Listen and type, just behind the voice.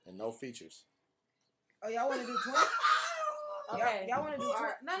No features. Oh, y'all want to do 20? Okay. Y'all want to do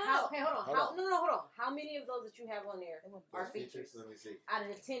 20? No. Hey, hold on. Hold on. How many of those that you have on there are features? Let me see. Out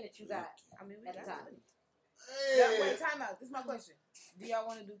of the 10 that you got I mean, we at the got top. 20. Hey. Wait, time out. This is my question. Do y'all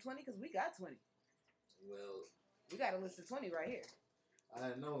want to do 20? Because we got 20. Well, We got a list of 20 right here. I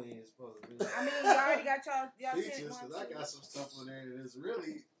didn't know we ain't supposed to do that. I mean, y'all already got y'all features, 10. because I got some stuff on there that is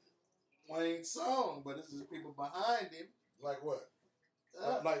really Wayne's song, but this is people behind him. Like what?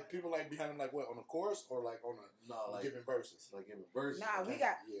 Like people like behind him, like what? On the chorus or like on the giving verses? Like giving verses. Nah, we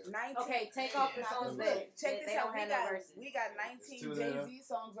got 19. Okay, take off the songs that Check this they out. don't have no verses. We got 19 Jay-Z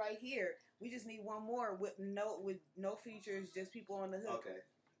songs right here. We just need one more with no features, just people on the hook. Okay.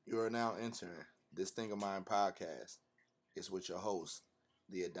 You are now entering This Thing of Mine podcast. It's with your host,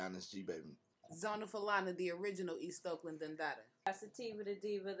 the Adonis G Baby. Zona Falana, the original East Oakland Dundada. Sativa the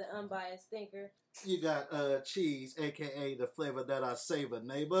Diva, the unbiased thinker. You got Cheese, a.k.a. the flavor that I savor,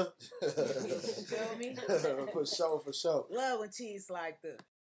 neighbor. Feel me? For sure. Love when cheese like this.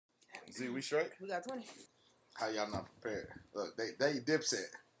 See, we straight? We got 20. How y'all not prepared? Look, they Dipset.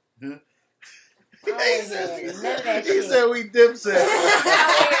 None of that He shit. said we Dipset.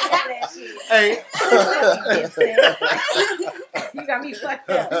 Hey. You got me fucked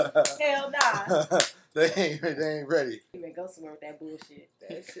up. Hell nah. They ain't ready. You even go somewhere with that bullshit.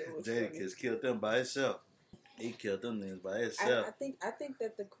 That shit was Jadakiss killed them by himself. He killed them niggas by himself. I think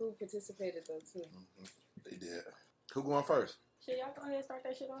that the crew participated though too. They did. Who going first? Should y'all go ahead and start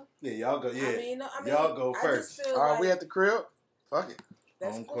that shit off? Yeah, y'all go. Yeah, I mean, y'all go I first. just feel All right, like we at the crib. Fuck it.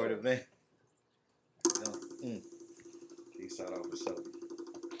 that's Home cool. court event. He start off with something.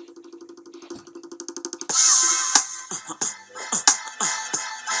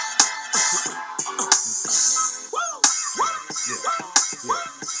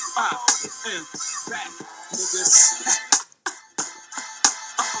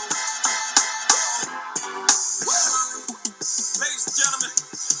 Ladies and gentlemen,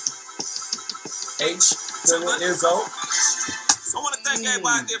 H to the Izzo. I want to thank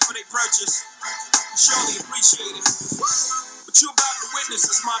everybody out there for their purchase. Surely appreciate it. What you about to witness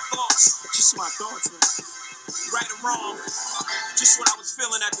is my thoughts. Just my thoughts, man. Right or wrong, just what I was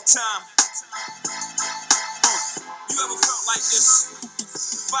feeling at the time. You ever felt like this?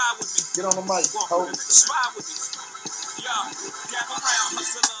 Vibe with me. Get on the mic. Walk Hold with me. Vibe with me. Yo, gather round,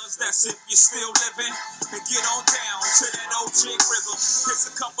 hustlers, that's if you're still living. And get on down to that OJ rhythm. Here's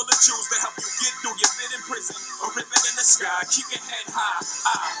a couple of jewels to help you get through your bit in prison. A ribbon in the sky, keep your head high.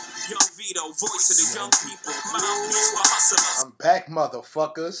 Young Vito, voice of the young people. Mouthpiece for hustlers. I'm back,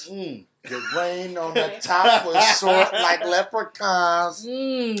 motherfuckers. The rain on the top was short like leprechauns.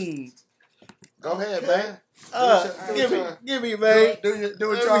 Go ahead, man. Give me, man. Do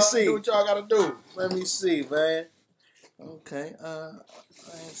what y'all gotta do. Let me see, man. Okay.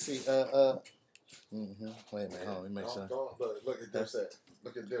 Let's see. Wait a minute. Hold on, let me make sure. Look at Dipset.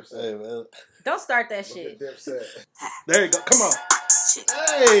 Look at Dipset. Hey, man. Don't start that Look shit. at Dipset. There you go. Come on.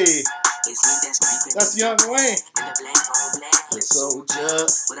 Hey. That's Young Wayne. The soldier.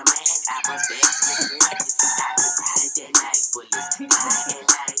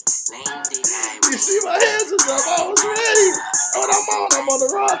 You see my hands are up. I was ready. Oh, I'm on the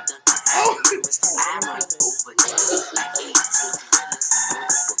run.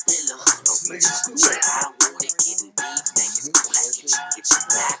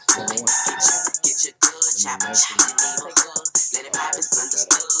 Let it pop, it's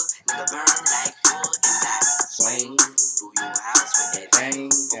understood. Nigga burn like wood and die. Swing through your house with that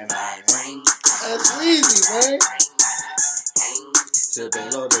bang and I ring. That's easy, man. To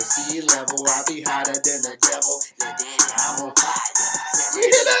below the sea level, I be hotter than the devil. The daddy, I'm on fire. You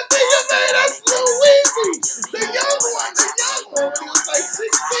hear that nigga, man? That's Lil Weezy. The young one, when he was like 16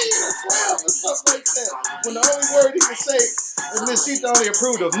 or 12 or something like that. When the only word he could say, and Miss Sheeta only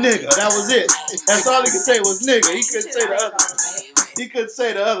approved of nigga. That was it. That's all he could say was nigga. He couldn't say the other ones. He couldn't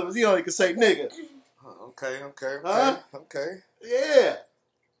say the other ones. He only could say nigga. Okay. Huh? Okay. Yeah.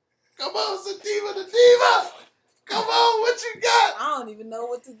 Come on, Sativa the Diva. Come on, what you got? I don't even know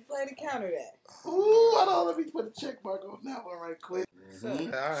what to play to counter that. Ooh, hold on. Let me put a check mark on that one right quick. All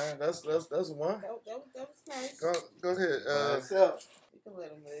right, that's one. That was nice. Go ahead. Myself. You can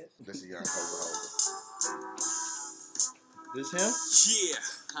let him live. This is young Holder. This him? Yeah,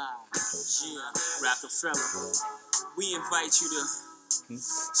 Rockefeller. We invite you to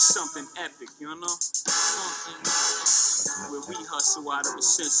something epic, you know? Something where we hustle out of a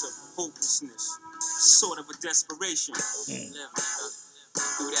sense of hopelessness, sort of a desperation.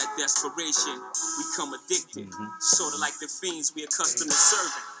 Through that desperation, we come addicted, sort of like the fiends we accustomed to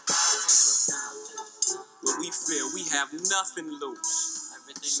serving. Where we feel we have nothing to lose.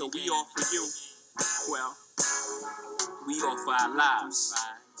 So we offer you, well, we offer our lives.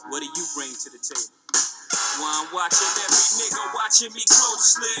 What do you bring to the table? Well, I'm watching every nigga watching me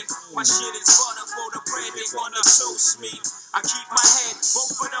closely. My shit is butter for the bread, they wanna toast me. I keep my head,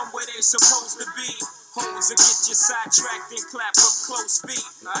 both of them where they supposed to be. Holes will get you sidetracked and clap from close feet.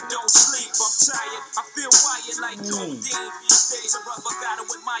 I don't sleep, I'm tired, I feel wired like codeine. These days a rubber gotta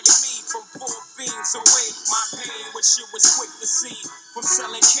admire me from 4 fiends away. My pain, when shit was quick to see. From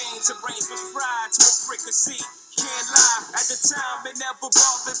selling cane to brains was fried to a fricassee. Can't lie, at the time it never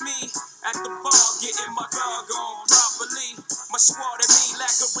bothered me. At the bar, getting my dog on properly. My squad and me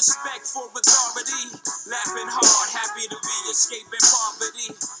lack of respect for authority. Laughing hard, happy to be escaping poverty.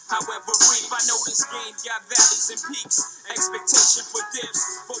 However brief, I know this game got valleys and peaks. Expectation for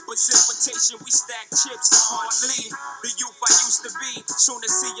dips, for precipitation, we stack chips hardly. The youth I used to be, soon to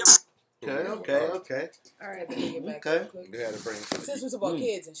see you. Okay. All right, then we get back. Okay. Real quick. You had to bring some. Since it's about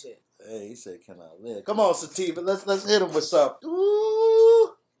kids and shit. Hey, he said, "Can I live?" Come on, Sativa. Let's hit him with something.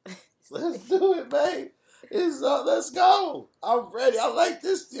 Ooh, let's do it, man. It's let's go. I'm ready. I like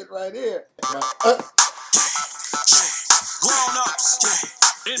this shit right here. Grown-ups,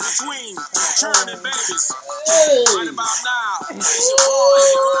 in between, churning babies. Hey, Right about now, it's your boy,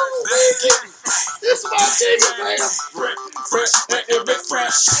 back again. this my nigga, man. Fresh,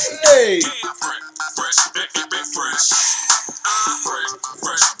 fresh. Hey, Yeah, fresh, fresh. Fresh.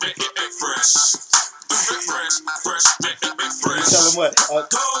 tell him what.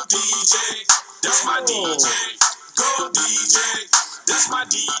 Go DJ, that's my DJ. Go DJ, that's my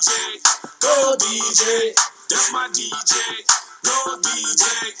DJ. Go DJ, that's my DJ. Go DJ,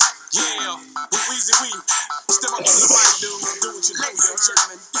 yeah. Weezy we step up to the mic, dude. Do what you do, Ladies and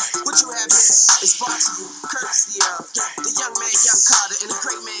gentlemen, what you have here is brought to you courtesy of the young man, Young Carter, and the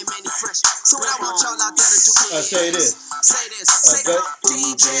great man, Manny Fresh. So what I want y'all out there to do for me Say this. Say this. Say go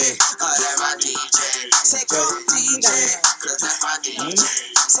DJ, that's my DJ. Say go DJ, cause that's my DJ.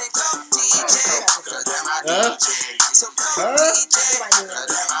 Say go DJ, cause that's my DJ. So go DJ,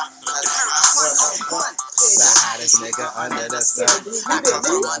 cause that's my The hottest nigga under the sun. I come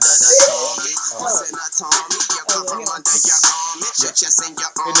from under the Tommy. What's in the Tommy? You come from under your garment, your chest and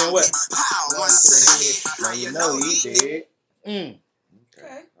your And then what? armpit. Pow, one to the head. Now you know he did.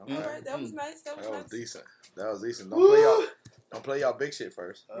 Okay. All right. That was nice. That was That was nice. decent. That was decent. Don't play y'all big shit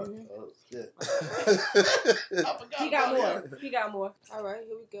first. Oh, shit. He got more. All right.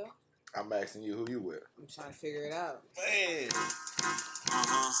 Here we go. I'm asking you who you with. I'm trying to figure it out.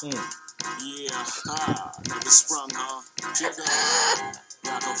 Yeah, never sprung, huh? Jigga,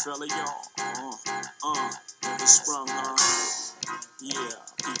 Rockefeller, y'all. Never sprung, huh? Yeah,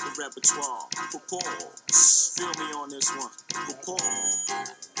 keep the repertoire. Pause. Feel me on this one. Pause.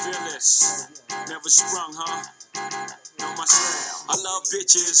 Fearless, never sprung, huh? Know my style. I love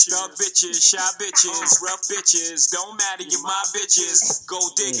bitches, thug bitches, shy bitches, rough bitches. Don't matter, you're my bitches.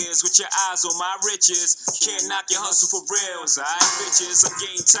 Gold diggers with your eyes on my riches. Can't knock your hustle for reals. Alright, bitches, I'm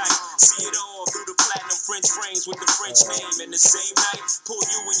game tight. See it all through the platinum French frames with the French name. And the same night, pull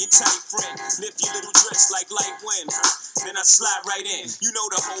you and your tight friend. Lift your little dress like light wind. Then I slide right in. You know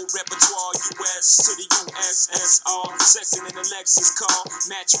the whole repertoire. US to the USSR. Sexing in the Lexus car.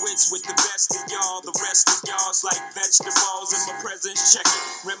 Match wits with the best of y'all. The rest of y'all's like vegetables in my presence. Check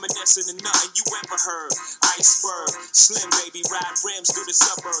it. Reminiscing of nothing you ever heard. Iceberg. Slim baby ride rims through the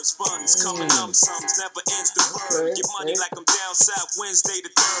suburbs. Funds coming up sums. Never ends the word. Get money like I'm down south Wednesday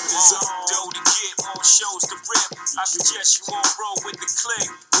the 3rd. It's all dough to get. More shows to rip. I suggest you won't roll with the click.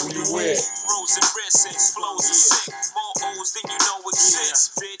 Who you with? Frozen wrists. Flows are sick. More O's than you know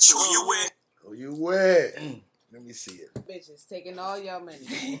exists. Bitch, who you with? Who you with? Let me see it. Bitches taking all y'all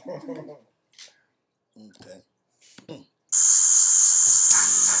money. Okay.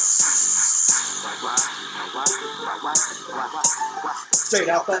 Straight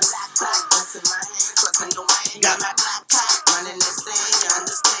out the. Got my black tie running this thing, you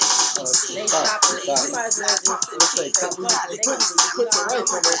understand? They stop it. You might as well just Put the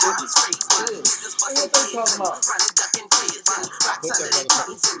rights on that bitch. What you talking about? Running, ducking kids and rocks under their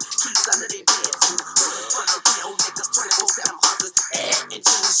curtains and keys under their beds and hood full of real niggas 24/7 hustlers. Into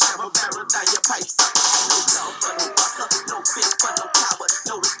the shower, barrel down your pipes up. No love for no buster, no fit for no power,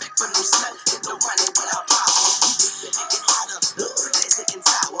 no respect for no slut, and no money without power. You think the niggas hotter, they sick and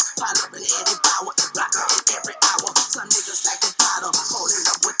sour, pile up in Eddie Bauer, block her in every hour. Some niggas like the powder, holding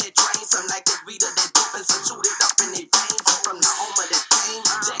up with their drains. Some like the reader, they dope some shoot it up in their veins. From the home of the pain,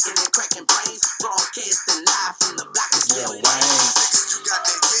 jacking and cracking brains, broadcasting live from the block is still Wayne. Niggas, you got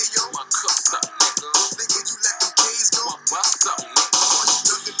that yayo, I cook something, nigga. Nigga, you let them kids go, I bust something, nigga. Boy, you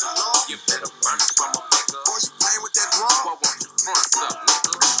ducking the law, you better run from a nigga. Boy, you playing with that drum, I want you front something,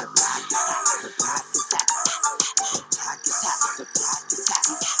 nigga.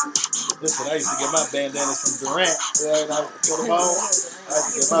 Listen, I used to get my bandanas from Durant. Right? I used to put them on. I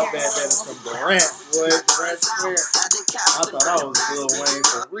used to get my bandanas from Durant. Boy, Durant Square. I thought I was Lil Wayne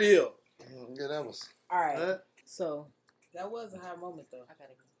for real. Yeah, that was. All right. Huh? So that was a high moment, though. I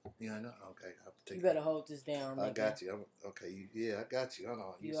gotta go. Yeah, I know. Okay, I'll take You better hold this down. I nigga. got you. Okay, yeah, I got you. Hold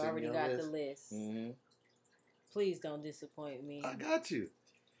on. You send already me got a the list. Mm-hmm. Please don't disappoint me. I got you.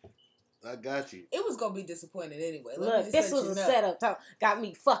 I got you. It was gonna be disappointed anyway. Look, this was a setup. Got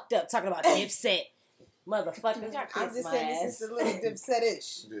me fucked up talking about Dipset. Motherfucker, y'all I'm kiss just my saying ass. this is a little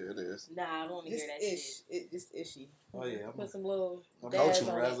Dipset-ish. Yeah, it is. Nah, I don't want to hear Just that ish. shit. It just ishy. Oh yeah, Put some little I'm dazz coaching,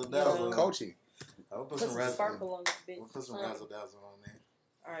 on it, razzle you dazzle. know. Coaching. I'll Put some sparkle on this bitch. We'll put some razzle dazzle on there.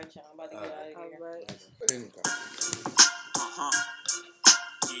 All right, y'all. I'm about to get out of All here. right.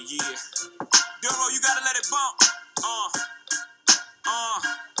 Yeah. Duro, you gotta let it bump.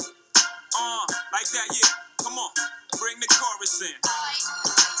 Like that, yeah. Come on. Bring the chorus in.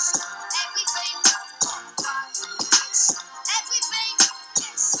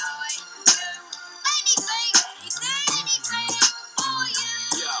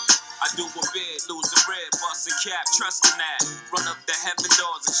 I do a bid, lose a red, bust a cap, trust in that. Run up the heaven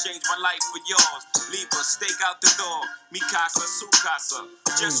doors, exchange my life for yours. Leave a stake out the door, Mikasa, Sukasa.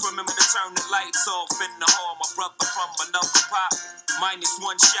 Just remember to turn the lights off in the hall. My brother from another pop. Minus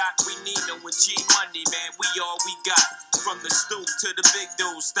one shot, we need no G money, man. We all we got. From the stoop to the big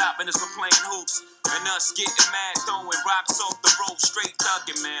dudes, stopping us from playing hoops. And us getting mad, throwing rocks off the rope, straight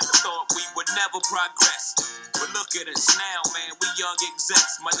thugging, man. I thought we would never progress. But look at us now, man. We young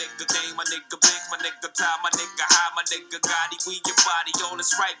execs. My nigga Dame, my nigga Big, my nigga Ty, my nigga High, my nigga Gotti. We your body, all is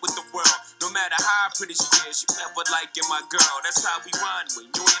right with the world. No matter how pretty she is, you never liking my girl. That's how we run. When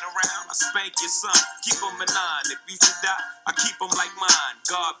you ain't around, I spank your son. Keep him in line. If you should die, I keep him like mine.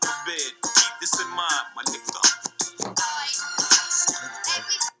 God forbid. Keep this in mind, my nigga.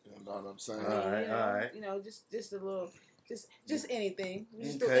 You know what I'm saying? All right. You know, just a little, just anything. We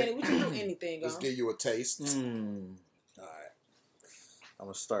just Okay. we just do anything. Let's give you a taste. All right. I'm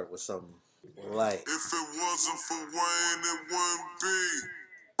going to start with something light. If it wasn't for Wayne, it wouldn't be.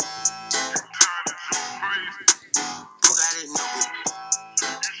 You got it, no.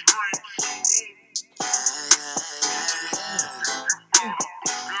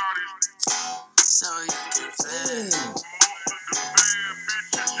 So you can flex.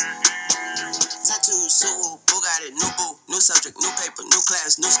 Tattoo, so Bugatti, new boo, new subject, new paper, new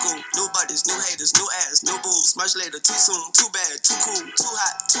class, new school, new buddies, new haters, new ass, new boobs. Much later, too soon, too bad, too cool, too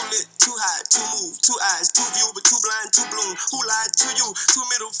hot, too lit, too high, too move, too eyes, too view, but too blind, too bloom. Who lied to you? Two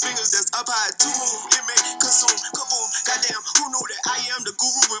middle fingers that's up high, to whom it may consume, kaboom. Goddamn, who knew that I am the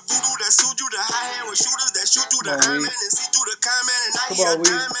guru with voodoo that sued you? The high hand with shooters that shoot through the Iron Man and see through the con man. And I hear a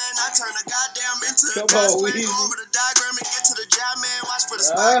dime man, I turn a goddamn into a God's plan. Go over the diagram and get to the job, man. Watch for the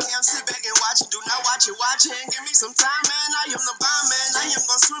spot cam, sit back and watch it. Do not watch it, watch it. Give me some time, man. I am the bomb, man. I am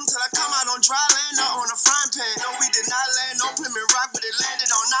gonna swim till I come out on dry land or on a frying pan. No, we did not land on Plymouth Rock, but it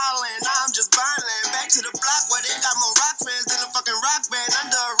landed on our land. Now I'm just buying land. Back to the block where they got more rock fans than a fucking rock band.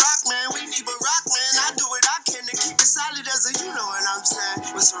 Under a rock, man. We need a rock, man. I do what I can to keep it solid as a, you know what I'm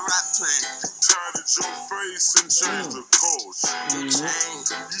saying. With some rock playing. Tatted your face and changed the culture.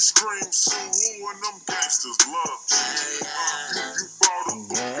 You scream Suwu and them gangsters love you. You bought a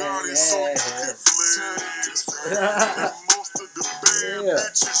Bugatti so you can flex. And most of the bad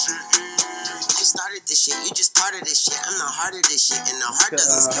bitches you You started this shit, you just part of this shit. I'm the heart of this shit, and the heart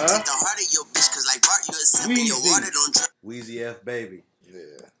doesn't skip with the heart of your bitch. Cause like Bart, you a sip and your water don't drip. Weezy F Baby.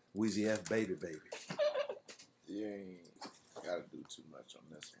 Yeah. Weezy F Baby. You ain't gotta do too much on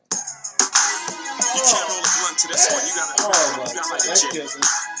this one. You can't roll a blunt to this one. You gotta light a J.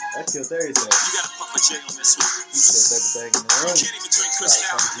 That killed everything. You gotta puff a J on this one. He killed everything in the room. You can't even drink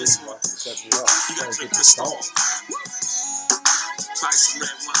Cristal on this one. You gotta drink Cristal. Try some red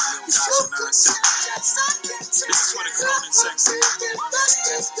wine, little Tasha 9. This is for the grown and sexy.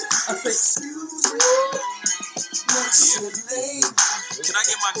 Can I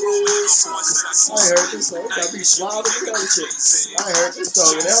get my grown man on one side? I heard this song. Gotta be wild and other shit. I heard this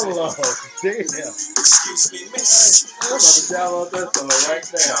song and that was long. Damn. Excuse me, miss. I'm about to download that song right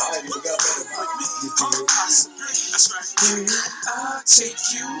now. I ain't even got that in my That's right. I'll take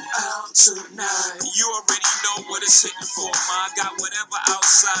you out tonight. You already know what it's hitting for. Ma, I got whatever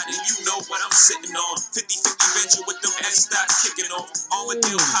outside, and you know what I'm sitting on. 50-50 venture with them S-dots kicking off. All with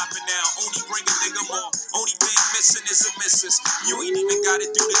them popping now. Only bring a nigga more. Only thing missing is a missus. You ain't even gotta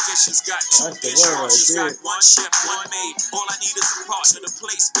do the dishes. Got two dishwashers. Got one chef, one maid. All I need is a partner to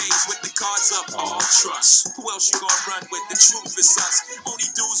play spades with the cards up. All trust. Who else you gonna run with? The truth is us. Only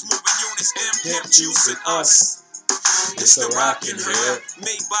dudes moving units. M, Pimp, Juice, and us. It's the rockin' hair.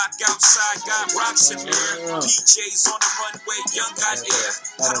 Maybach outside, got rocks in there. PJs on the runway, young got air.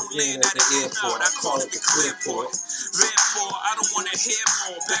 I don't land at the airport, I call it the Clearport. Therefore, I don't wanna hear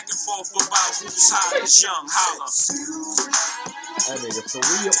more back and forth about who's hot as young. Holla. That nigga for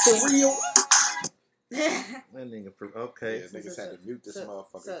real. That nigga for okay. Yeah, niggas had to mute this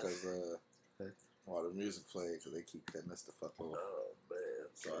motherfucker because all the music played because they keep cutting us the fuck off. Oh man,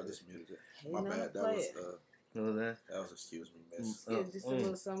 so I just muted it. My bad. That was what was that? That was excuse me, miss. Yeah, just a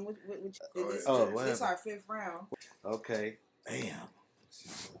little something. This our 5th round. Okay. Damn.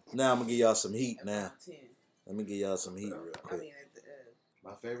 Now I'm gonna give y'all some heat. Now let me give y'all some heat real quick.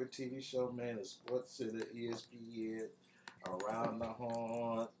 My favorite TV show, man, is Sports Center, ESPN, Around the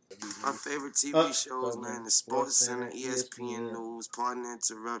Horn. My favorite TV shows, man, is Sports Center, ESPN News, Partner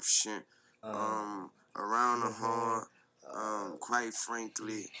Interruption, Around the Horn, quite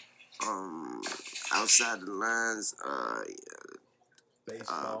frankly, Outside the Lines,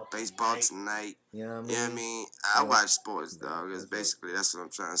 Baseball Tonight. You know what I mean? I watch sports, dog. Basically, that's what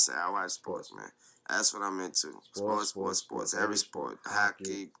I'm trying to say. I watch sports, man. That's what I'm into. Sports. Every sport.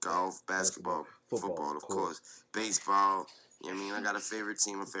 Hockey, golf, basketball, football, of course. Baseball. You know what I mean? I got a favorite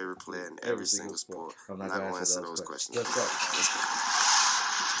team, a favorite player in every single sport. I'm not going to answer those questions. Let's go.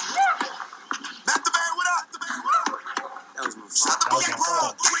 Back to bed, what up? That was my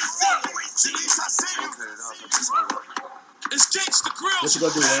fault. It's Gangsta Grill. What you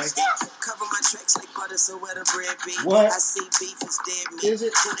gonna do, man? Cover my tracks like butter, so where the bread be. What? I see beef is dead meat. Is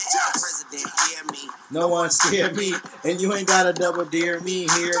it? Who the president? Hear me. No one scared me, and you ain't gotta double dare me.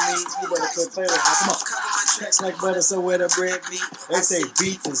 Hear me? You better quit playing. Come on. Cover my Tracks like butter, so where the bread be. They say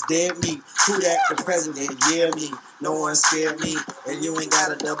beef is dead meat. Who that? The president? Yeah, me. No one scared me, and you ain't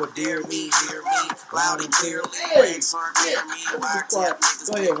gotta double dare me. Hear me? Loud and clear. Hey, hear me. Go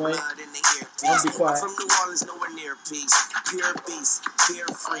ahead, Wayne. I'll be quiet. From New Orleans, nowhere near peace. Pure beast, fear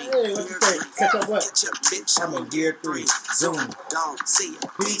free. Hey, what you think? Catch up what? Get your bitch, I'm in gear 3. Zoom. Don't see it.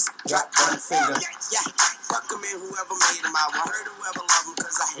 Peace. Drop one finger. Yeah. Fuck them in whoever made them. I will hurt whoever love them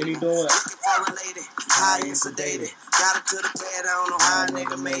cause I hate What he them. doing? Looking for a lady. High and sedated. Got her to the bed. I don't know how a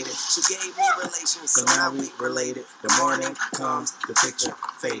nigga made it. She gave me relations. So now we related. The morning comes. The picture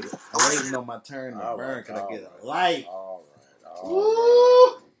faded. I'm waiting on my turn to burn. Can I get a light? All right.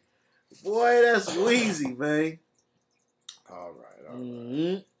 Woo! Boy, that's Weezy, man. All right.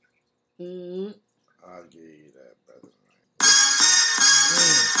 Mm-hmm. I'll give you that, brother.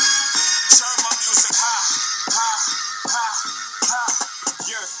 Turn my music high.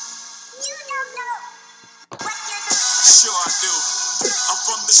 Yeah. You don't know what you're doing. Sure I do. I'm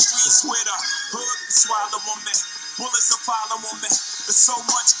from the streets where the hood can swallow on me. Bullets will follow on me. There's so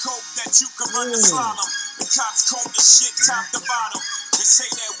much coke that you can run the slalom. The cops comb the shit top to bottom. They say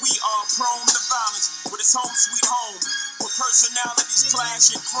that we are prone to violence, but it's home sweet home. With personalities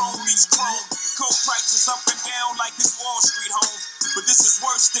clashing, chrome meets chrome. Coke prices up and down like this Wall Street home. But this is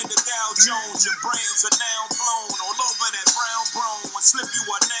worse than the Dow Jones. Your brains are now blown all over that brown bone. One slip, you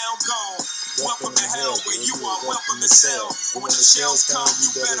are now gone. Welcome to hell where you are welcome to sell. But when the shells come,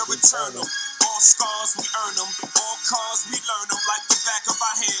 you better return them. All scars, we earn them. All cars, we learn them like the back of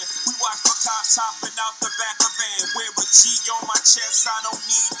our hand. We watch for cops hopping out the back of van. Wear a G on my chest, I don't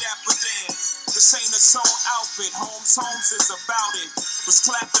need that for damn. This ain't a soul outfit, Holmes is about it. Was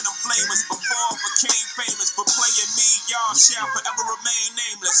clapping them flamers before I became famous. But playing me, y'all shall forever remain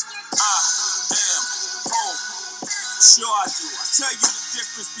nameless. I am home. Sure I do. I tell you the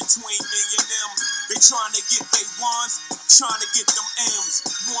difference between me and them. They trying to get they ones, trying to get them M's.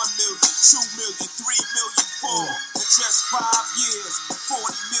 1 million, 2 million, 3 million, 4. In just 5 years, 40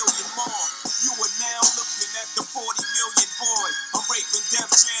 million more. You are now looking at the 40 million boy. I'm raping Def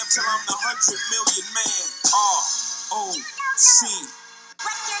Jam till I'm the 100 million man. R-O-C.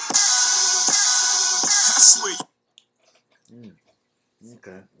 I swear.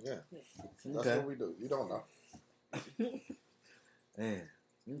 Okay. Yeah. That's Okay. what we do. You don't know. Man.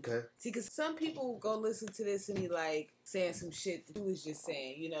 Okay. See, because some people go listen to this and be like saying some shit that you was just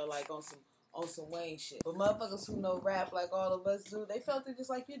saying, you know, like on some Wayne shit. But motherfuckers who know rap like all of us do, they felt it just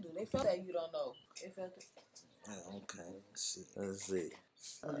like you do. They felt that you don't know. They felt it. Okay. Let's see.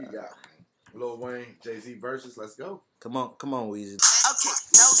 What you got? Lil Wayne, Jay-Z versus. Let's go. Come on, Weezy. Okay,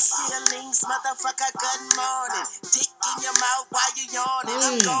 no ceilings, motherfucker, good morning. Dick in your mouth while you yawning.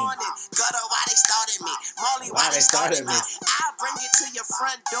 I'm yawning. Gutter, why they started me? Molly, why they started me? I'll bring it to your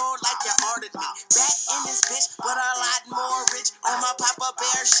front door like you ordered me. Back in this bitch, but a lot more rich. On my Papa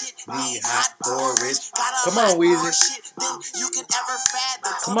Bear shit, need hot porridge. Got a Come lot on, Weezy. more shit than you can ever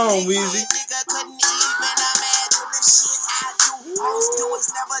fathom. Come on, Weezy. Nigga couldn't even imagine the shit I do. Most do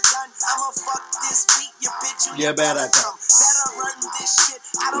is never done. I I'ma fuck this beat, you bitch, you Yeah, bad better icon. come. Better run this shit.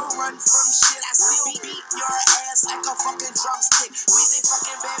 I don't run from shit. I still beat your ass like a fucking drumstick. We say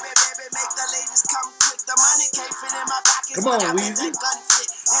fucking baby, baby, make the ladies come quick. The money can't fit in my pockets. Come on, but I bet Weezy. that gun fit.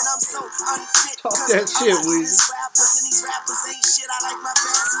 And I'm so unfit. Talk 'cause that shit, I'm Weezy. these rappers and these rappers ain't shit. I like my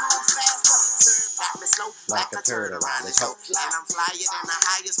fast move faster. Serve like me slow, like a turd around the toe. And I'm flyer than the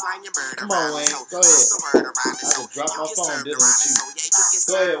highest flying bird Come on, around the Wayne. toe. Go ahead. What's the word around the I toe? just dropped my You get phone served dealing around with the you. toe. Yeah, you get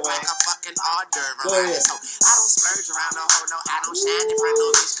Go ahead, served like Wayne. a fucking hors d'oeuvre Go around the ahead. toe. I don't splurge around the hoe, no, I don't shine in front of no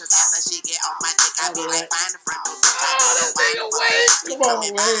bitch. Cause after she get off my dick, I be like, find the front door bitch. I don't know why the fuck your bitch be Come on,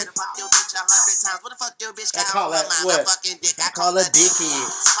 coming by Wayne. to fuck your bitch 100 times. What the fuck your bitch got call on her that what? motherfucking dick? I Call her dickhead.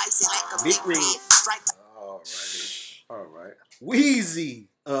 Spicy like a big Big red stripe. All right. Weezy.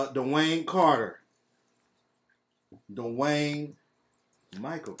 Dwayne Carter. Dwayne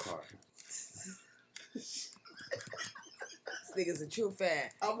Michael Carter. This nigga's a true fan.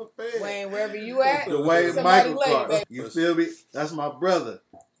 I'm a fan. Wayne, wherever you at, Dwayne somebody Michael lay, Carter. baby. You feel me? That's my brother.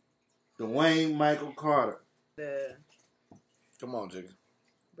 Dwayne Michael Carter. Come on, Jigga.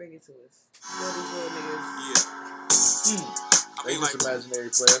 Bring it to us. What these little niggas. Yeah. I They mean, just like, imaginary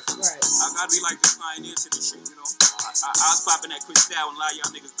players. Right. I gotta be like the pioneer to this shit, you know? I was popping that Cristal and a lot of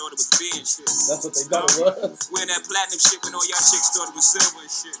y'all niggas thought it was beer and shit. That's what they thought it was. Wearing that platinum shit when all y'all chicks thought it was silver and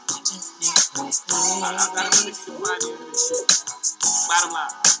shit. I gotta be the pioneer to this shit. Bottom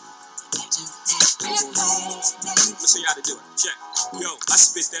line. I'ma show you how to do it. Check. Yo, I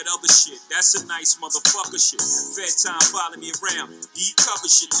spit that other shit. That's a nice motherfucker shit. Fed time follow me around. Deep cover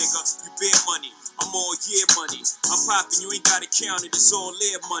shit, nigga. You bear money. I'm all year money. I'm popping, you ain't gotta count it. It's all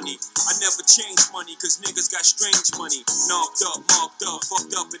live money. I never change money, cause niggas got strange money. Knocked up, marked up,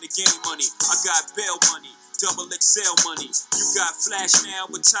 fucked up in the game money. I got bail money. Double XL money. You got flash now,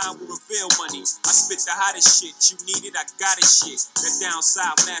 but time will reveal money. I spit the hottest shit. You need it, I got it shit. That down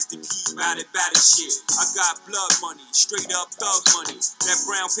south Master P, batted shit. I got blood money, straight up thug money. That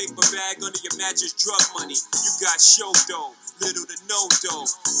brown paper bag under your mattress, drug money. You got show dough, little to no dough.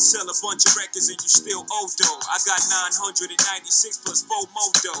 Sell a bunch of records and you still owe dough. I got 996 plus 4 more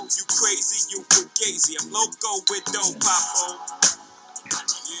dough. You crazy, you fugazi. I'm loco with dough, Papo.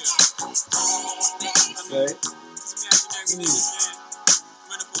 Okay.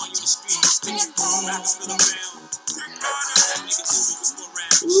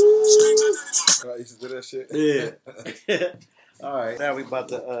 I used to do that shit. Yeah. All right. Now we about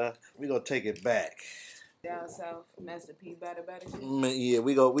to we gonna take it back. Down south, Master P, batter shit. Yeah,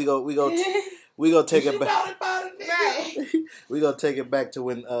 we go take it back. Right. We gonna take it back to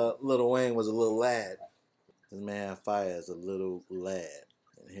when Lil Wayne was a little lad. This man fire as a little lad.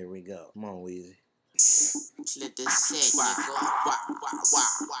 And here we go. Come on, Weezy. Let this set, nigga.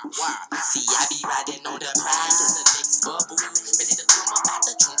 Wah. See, I be riding on the pride on the next bubble. Ready to come up out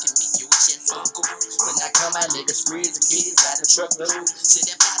the trunk and make you chest buckle. When I come, my niggas freeze the kids out the truckload.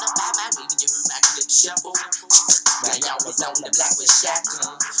 Sit up out of my way when you heard my clip shovel. Now y'all was on the block with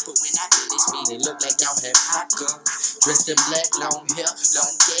shotgun. But when I finished me, they look like y'all had popcorn. Dressed in black, long hair,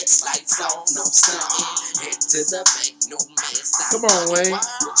 long cats, lights off, no stunting. Head to the bank, no mask. Come on, Wayne.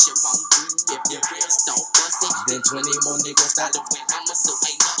 What you won't do if your wrist don't bust it? Then 20 more niggas start to win. I'm so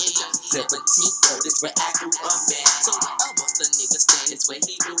ain't nothing. 17, oh, this where I grew up at. So the bust a nigga stand, it's where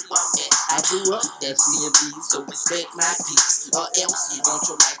he grew up at. I grew up at CMB, so respect my peace. Or else you want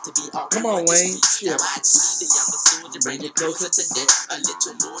your life to be all. Come on, Wayne. Now I just the younger soldier, bring it closer to death. A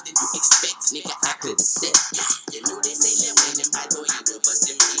little more than you expect, nigga. I could have said, you know they say Lil Wayne and my boy, you will bust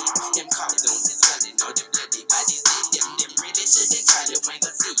them me. Them cards on his gun and all them bloody bodies dead. Them pretty shit, they try to wang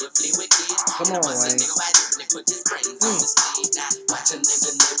us, see you flee with kids. Come on, Wayne. Nigga, why do they put his brains on his sleeve? Now watch a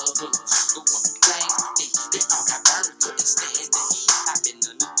nigga never hook. Go up and play. They all got burned, couldn't stand the heat. I been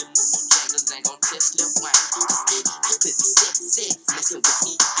under them movie jangles, ain't gon' test Lil Wayne. I couldn't sit, messing with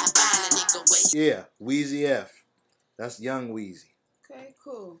me. I find a nigga way. Yeah, Weezy F. That's Young Weezy. Okay,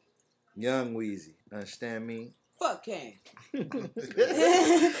 cool. Young Weezy. Understand me? Fuck Kane.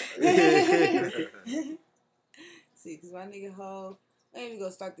 See, because my nigga Ho, I ain't even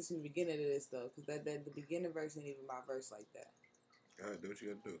gonna start this from the beginning of this though, because that the beginning verse ain't even my verse like that. Go ahead, do what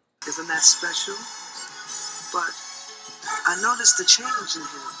you gotta do. Isn't that special? But I noticed a change in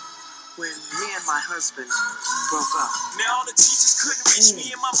him when me and my husband broke up. Now all the teachers couldn't reach me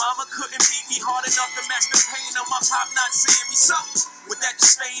and my mama couldn't beat me hard enough to match the pain of my pop not seeing me suffer. With that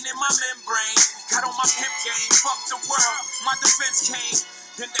disdain in my membrane, got on my pimp game, fuck the world, my defense came.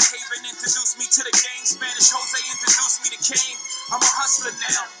 Then the Haven introduced me to the game. Spanish Jose introduced me to Kane. I'm a hustler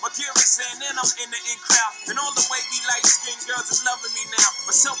now. My gear is in and I'm in the in crowd. And all the wavy light-skinned girls is loving me now.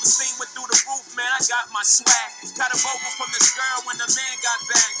 My self-esteem went through the roof, man. I got my swag. Got a vocal from this girl when the man got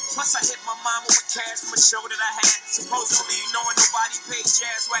back. Plus I hit my mama with cash from a show that I had. Supposedly knowing nobody paid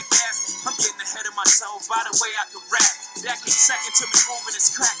jazz whack ass. I'm getting ahead of myself by the way I can rap. That came second to me moving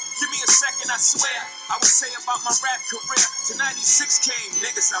this crack. Give me a second, I swear. I would say about my rap career. To 96 came,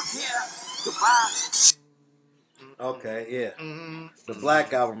 niggas, I'm here. Goodbye. Okay, yeah. The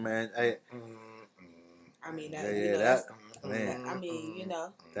Black Album, man. Hey, I mean, yeah, you know, that man. I mean, you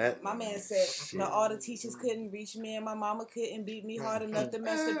know, That my man said, shit. no, all the teachers couldn't reach me, and my mama couldn't beat me hard enough to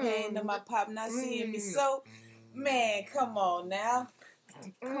match the pain of my pop not seeing me. So, man, come on now.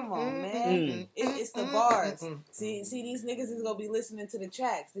 Come on, man. It's the bars. See, these niggas is gonna be listening to the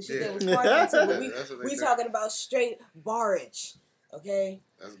tracks. The shit that was part to. We talking about straight barrage. Okay?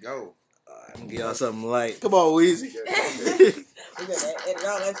 Let's go. I'm gonna give y'all something light. Come on, Weezy. We gotta edit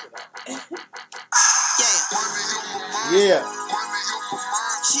all that shit out. Yeah.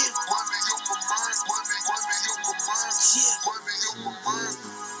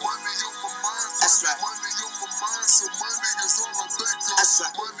 That's right. That's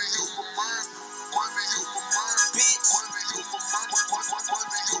right.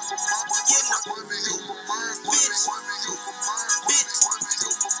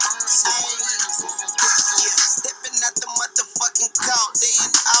 Stepping out the motherfucking cold, day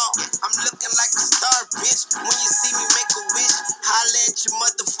and out. I'm looking like a star, bitch. When you see me make a wish, holla at your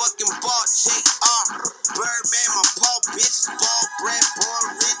motherfucking ball, J.R. Birdman, my paw, bitch. Ball bred,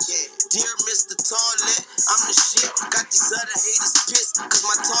 born rich. Dear Mr. Toilet, I'm the shit. Got these other haters pissed, cause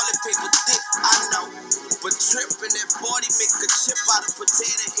my toilet paper thick, I know. But tripping at 40, make a chip out of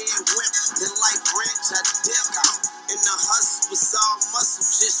potato head whip. Then like ranch, I dip. And the hustle was all muscle,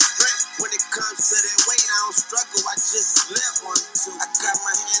 just strength. When it comes to that weight, I don't struggle, I just live on two. I got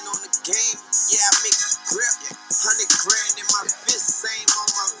my hand on the game, yeah, I make it grip. 100 grand in my fist, same on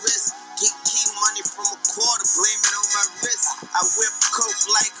my wrist. Get key money from a quarter, blame it on my wrist. I whip coke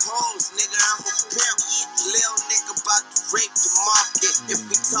like hoes, nigga, I'm a pimp. Lil nigga about to rape the market. If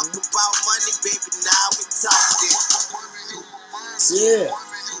we talk about money, baby, now we talking. Yeah.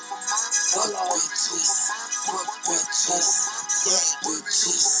 Fuck bitches, fuck bitches, fuck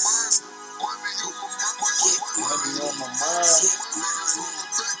bitches. Get money on my mind. Get money,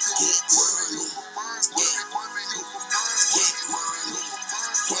 get money, get money, get money.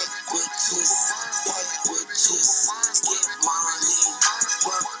 Fuck bitches, fuck bitches, get money.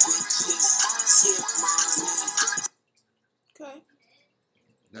 Fuck bitches, get money. Okay.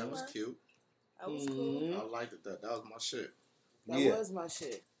 That was cute. That was cool. I liked it. That was my shit. That was my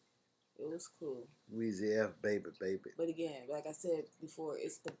shit. It was cool. Weezy F, baby. But again, like I said before,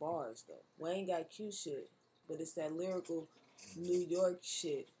 it's the bars though. Wayne got cute shit, but it's that lyrical New York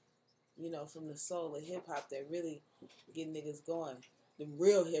shit, you know, from the soul of hip hop that really get niggas going. The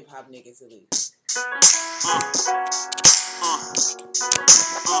real hip hop niggas, at least.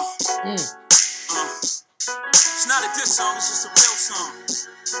 It's not a diss song, it's just a real song.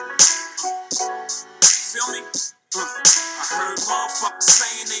 You feel me? I heard motherfuckers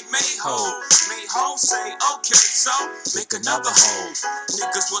saying they made hoes. Made hoes say, okay, so make another hoe.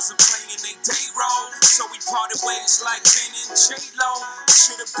 Niggas wasn't playing they day role, so we parted ways like Ben and J-Lo.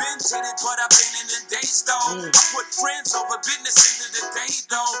 Should've been did it, but I've been in the days though. I put friends over business into the day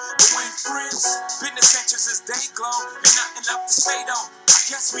though. But when friends, business interests as they glow, ain't nothing left to say though. I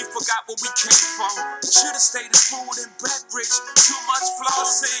guess we forgot where we came from. Should've stayed in food and bread rich. Too much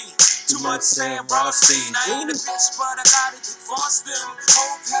flossing, too much Sam Rothstein. I ain't a bitch, but I gotta divorce them.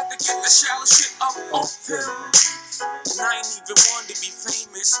 Hope had to get the shallow shit up off him. And I ain't even wanted to be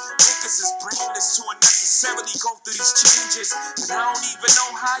famous. Niggas is brainless to unnecessarily go through these changes. And I don't even know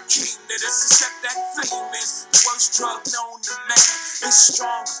how I came to this except that famous. The worst drug known to man is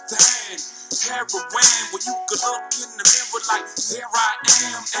stronger than heroin. When you could look in the mirror like, there I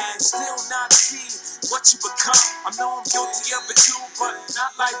am, and still not see what you become. I know I'm guilty of it too, but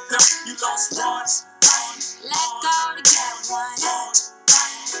not like them. You lost once. Let go to get one.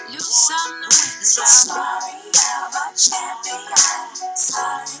 Lose some to win some. Sorry, I'm a champion.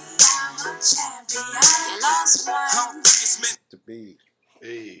 Sorry, I'm a champion. You lost one. I don't think it's meant To be.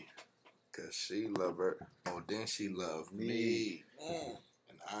 Hey. Cause she love her. Oh, then she love me. Man.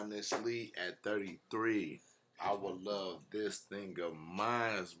 And honestly, at 33, I would love this thing of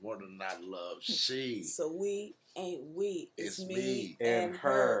mine more than I love she. So we ain't we. It's It's me me and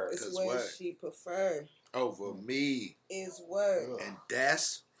her. It's 'Cause where what? she prefer. Over me. Is word. And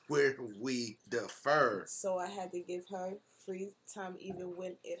that's where we defer. So I had to give her free time even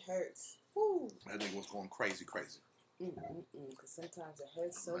when it hurts. Woo. That nigga was going crazy. Cause sometimes it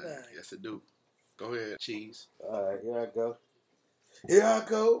hurts so Man, bad. yes, it do. Go ahead, Cheese. Alright, here I go.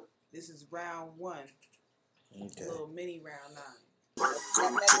 This is round 1. Okay. A little mini round 9. Work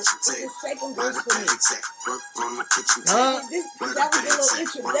on the kitchen table. Second By verse the for me. paycheck. Work on the kitchen table. Huh? That was a little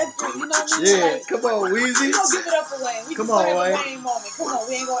introductory, you know what I mean? Yeah, Like, come on, Weezy. we gonna give it up for Wayne. We Come just gonna on, have Wayne. a Wayne moment. Come on,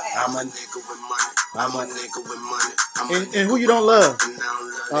 we ain't gonna ask. I'm a nigga with money. I'm a nigga with money. And who you don't love? And I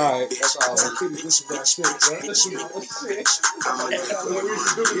don't love All right, that that's all. bitch. This is that shit, bro. This is that shit. I'm a nigga with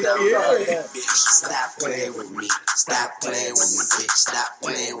money. Yeah. Bitch, stop playing with me. Stop playing with me, bitch. Stop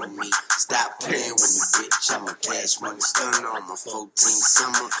playing with me. Stop playing with me, bitch. I'm a cash money stunner on my 14th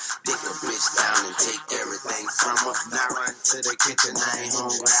summer. Dick a bitch down and take everything from her. Now run to the kitchen, I ain't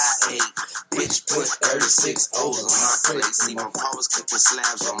hungry, I ate. Bitch put 36 O's on my plate. See my pa was cooking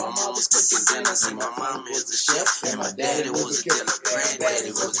slabs while my mom was cooking dinner. See my mom is a chef and my daddy was a dealer.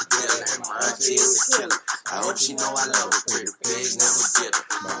 Granddaddy was a dealer and my auntie is a killer. I hope she know I love her. Pretty pigs never get her.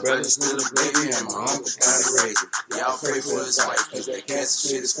 My brother's still a baby and my uncle gotta raise her. Y'all pray for his wife cause that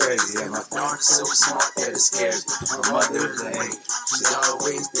cancer shit is crazy. And my daughter's so smart that it scares me. My mother is an angel. She's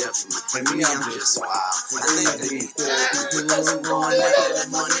always there for me. And me, I'm just wild. I think I need therapy because I'm going after that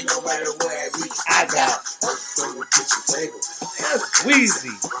money no matter where it be. I got work on the kitchen table.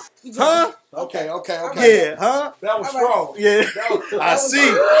 Weezy. Huh? Okay. Yeah, huh? That was strong. Yeah.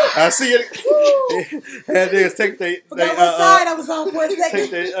 I see it. And niggas take Forgot what side I was on for a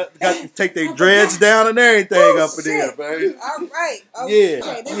second. take their dreads down and everything up in there, baby. All right. Yeah,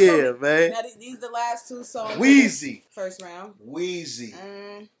 Okay, this yeah, gonna be- man. Now, these the last two songs. Weezy. First round. Weezy.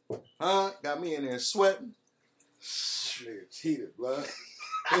 Huh? Got me in there sweating. Shit, cheated, blood.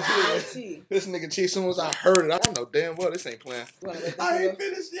 This nigga cheated as soon as I heard it. I know damn well this ain't playing. I ain't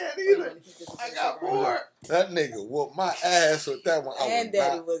finished yet either. I got bored. That nigga whooped my ass with that one. And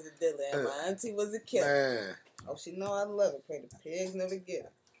daddy was a dealer, and my auntie was a killer. Man. Oh, she know I love her. Pray the pigs never get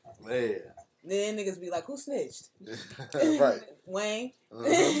her. Man. Then niggas be like, who snitched? Right. Wayne.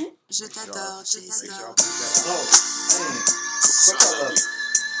 Je t'adore, je t'adore. Oh, man. Fuck I love you.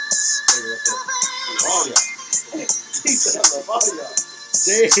 All y'all. He said I love all y'all.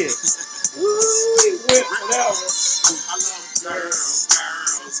 Dead. Woo, he went for that one. I love girls.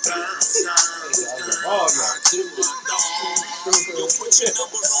 All y'all. Yo, put your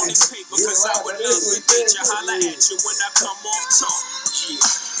number on this paper, cause I would love to feature. Holla at you when I come off top. Yeah.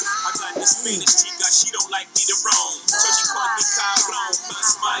 I got this Spanish chica, she don't like me to roam. So she calls me Cablon, plus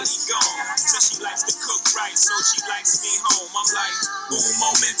Smiley gone. So she likes to cook right, so she likes me home. I'm like, boom,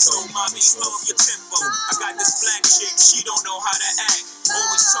 momento, mommy, slow your tempo. I got this black chick, she don't know how to act.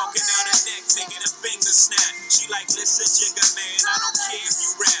 Always talking out her neck, making a finger snap. She like, listen, jigga, man, I don't care if you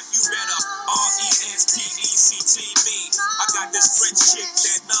rap. You better RESPECT me. I got this French chick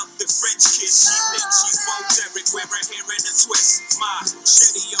that love the French kiss. She thinks she's Bo Derek, wear her hair in a twist. My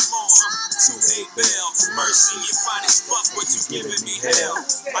Shetty Amore, 2-8 Bell. Mercy, you fine as fuck, but you giving me hell.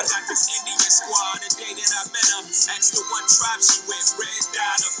 I got this Indian squad, the day that I met her. Asked the one tribe she with, red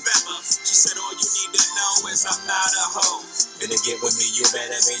dye or feather. She said, all you need to know is I'm not a hoe. And to get with me, you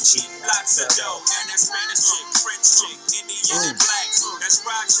better be cheap, lots of dough. Now that Spanish chick, French chick, Indian and black. That's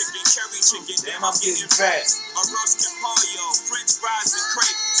fried chicken, curry chicken, damn I'm getting fat. A roast and pollo, French fries and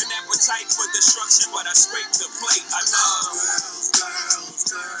crepe. An appetite for destruction, but I scrape the plate. I love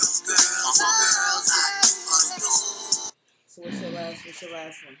So what's your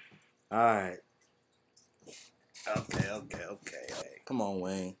last one? Alright. Okay. Hey, come on,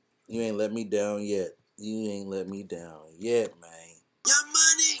 Wayne. You ain't let me down yet. You ain't let me down yet, man. Your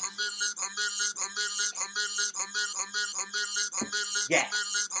money. Yeah.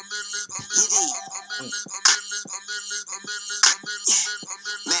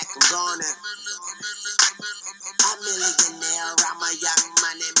 Mac, I'm gone. A millionaire, I'm a young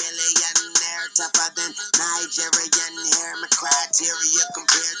money millionaire, tougher than Nigerian hair. My criteria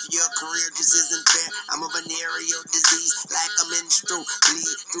compared to your career just isn't fair. I'm a venereal disease, like a menstrual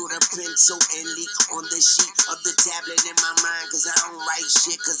bleed through the pencil and leak on the sheet of the tablet in my mind. Cause I don't write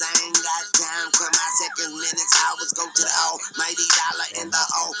shit, cause I ain't got time. Cause my seconds, minutes, hours go to the almighty dollar and the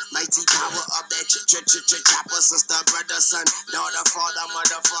almighty power of that chopper. Sister, brother, son, daughter, father,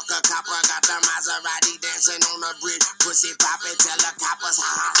 motherfucker, copper. Got the Maserati dancing on the bridge. Pussy poppin', tell the coppers, ha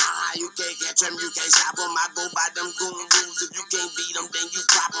ha ha ha. You can't catch them, you can't stop them. I go by them goon rules. If you can't beat them, then you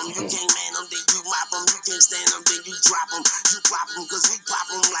pop them. You can't man them, then you mop them. You can't stand them, then you drop them. You pop them, cause we pop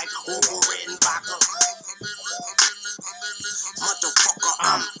them like Ovo Red and Vodka. Motherfucker,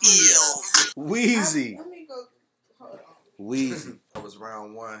 I'm ill. Weezy. Let me go. Hold on. Weezy. That was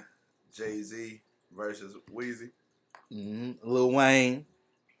round one. Jay-Z versus Weezy. Lil Wayne,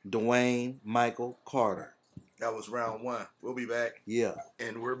 Dwayne, Michael, Carter. That was round one. We'll be back. Yeah.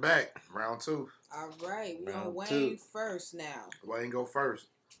 And we're back. Round two. All right, we Round on Wayne two. first now. Wayne go first.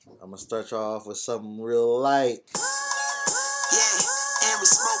 I'm going to start y'all off with something real light. Yeah, and we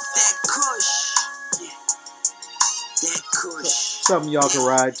smoke that kush. Yeah, that kush. Something y'all can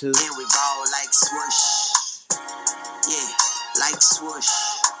ride to. And we ball like swoosh. Yeah, like swoosh.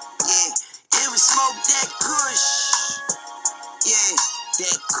 Yeah, and we smoke that kush. Yeah,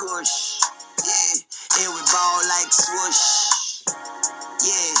 that kush. Yeah, and we ball like swoosh.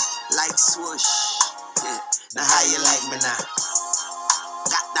 Yeah, like swoosh. Yeah, now how you like me now?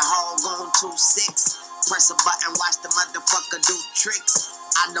 Got the hog on 2-6. Press a button, watch the motherfucker do tricks.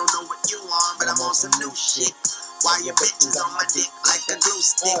 I don't know what you on, but I'm on some new shit. While your bitches on my dick like a glue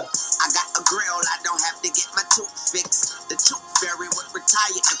stick. I got a grill, I don't have to get my tooth fixed. The tooth fairy would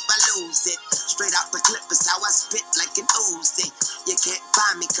retire if I lose it. Straight out the clip is how I spit like an Uzi. You can't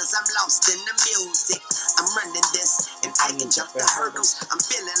find me cause I'm lost in the music. I'm running this and I can jump the hurdles. I'm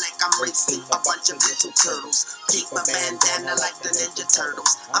feeling like I'm racing a bunch of little turtles. Keep my bandana like the Ninja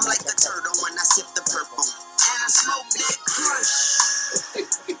Turtles. I'm like the turtle when I sip the purple. And I smoke that kush.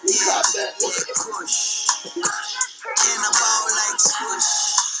 Yeah, that kush. And a ball like swoosh.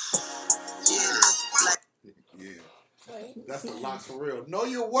 Yeah, like. Yeah. That's the locks for real. Know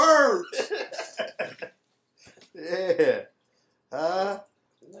your word. Yeah. Huh?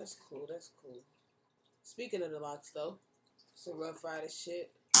 That's cool. That's cool. Speaking of the locks, though, some Rough Rider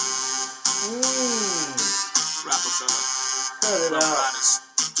shit. Rockefeller. Cut it Rough out. Riders.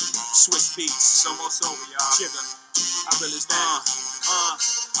 Swiss beats. It's almost over, y'all. Jigger. I really stand.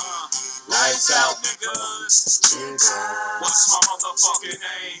 Lights out, niggas. What's my motherfucking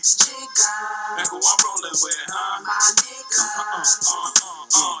name? And who I'm rolling with, huh?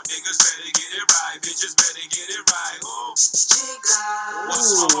 Niggas better get it right. Bitches better get it right. Oh. What's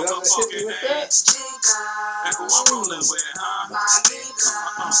my motherfucking name? And who I'm rolling with, huh?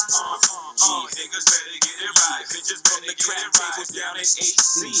 Niggas better get it right. Bitches better get it right. Down in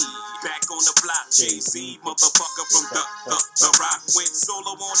AC. Back on the block, Jay-Z. Motherfucker from the rock. Went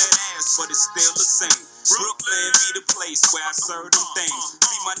solo on that ass, but it's still the same. Brooklyn be the place where I serve them things.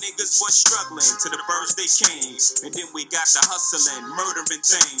 See, my niggas was struggling to the birds they came. And then we got the hustling, murdering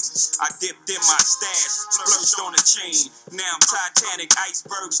things. I dipped in my stash, splurged on a chain. Now I'm Titanic,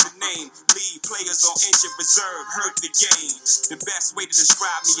 icebergs the name. Lead players on injured reserve, hurt the game. The best way to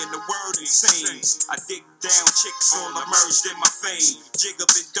describe me in the word insane. I dig down chicks all emerged in my fame. Jig up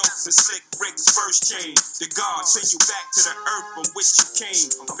in dopes and slick bricks, first chain. The God send you back to the earth from which you came.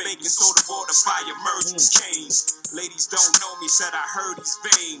 I'm baking soda water, fire merge with canes. Ladies don't know me, said I heard he's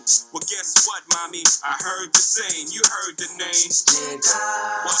vain. Well, guess what, mommy? I heard the same. You heard the name.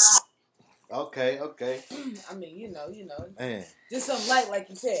 What's Okay. I mean, you know. Man. Just something light, like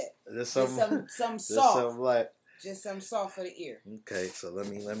you said. Just something Just soft. something like. Just something soft for the ear. Okay, so let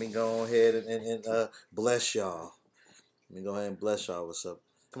me go ahead and bless y'all. Let me go ahead and bless y'all. What's up?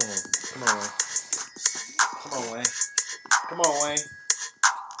 Come on, Wayne. Come on, Wayne.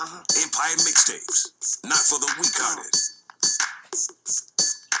 Empire mixtapes, not for the weak-hearted.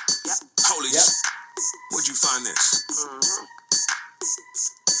 Holy Yep. Where'd you find this?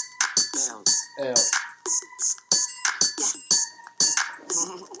 L.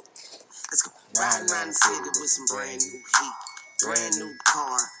 Let's go. Riding around the city with some brand new heat. Brand new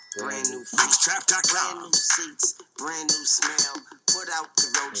car, brand new feet. Brand Mixtrap.com. new seats, brand new smell. Put out the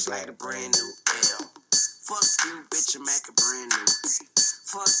roach like a brand new L. Fuck you, bitch, I'm Mac a brand new.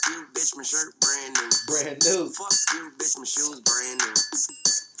 Fuck you, bitch, my shirt brand new. Brand new. Fuck you, bitch, my shoes brand new.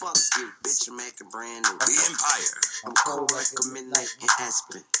 Fuck you, bitch, I'm Mac a brand new. The Empire. I'm cold like a midnight in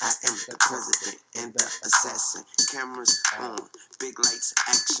Aspen. I am the president and the assassin. Cameras on, big lights,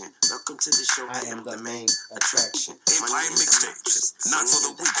 action. Welcome to the show. I am the main attraction. Empire mixtapes, not for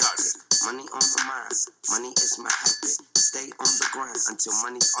the weak-hearted. Money on my mind, money is my habit. Stay on the grind until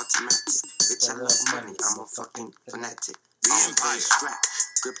money's automatic. Bitch, I love money, I'm a fucking fanatic. The Empire. Strap,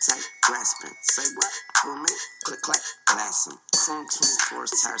 grip tight, grasping. Say what? Who me? Click, clack, glass 'em. Chrome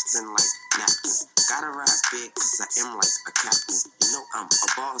 24's tires thin like napkins. Gotta ride big cause I am like a captain. You know I'm a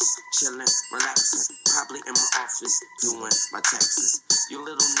boss, chillin', relaxing. Probably in my office doing my taxes. You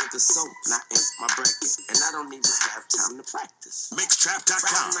little niggas so not in my bracket. And I don't even have time to practice. Mixtrap.com.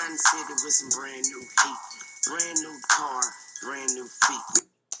 Riding around the city with some brand new heat. Brand new car, brand new feet.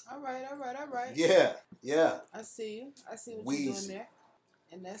 All right. Yeah. I see you. I see what Wheezy. you're doing there.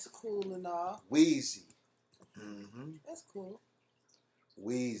 And that's cool and all. Wheezy. Mm-hmm. That's cool.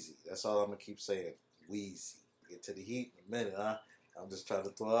 Wheezy. That's all I'm gonna keep saying. Wheezy. Get to the heat in a minute, huh? I'm just trying to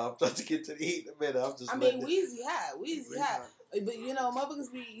get to the heat in a minute. I mean, Wheezy hot. But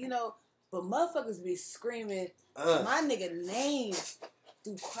motherfuckers be, but motherfuckers be screaming my nigga name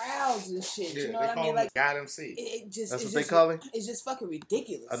through crowds and shit. Yeah, You know they what I call mean? him Like God MC. it just That's it's what they just, call him? It's just fucking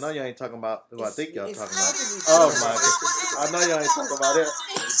ridiculous. I know y'all ain't talking about who I think y'all It's talking about. fucking Oh ridiculous. my god. I know y'all ain't talking about it.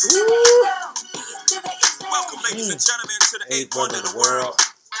 Welcome, ladies and gentlemen, to the eighth wonder of the world.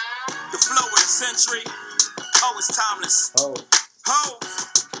 The flow of the century. Oh, it's timeless. Oh. Ho!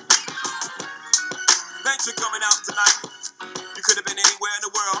 Thanks for coming out tonight. You could have been anywhere in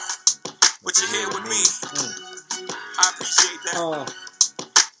the world, but you're here with me. I appreciate that.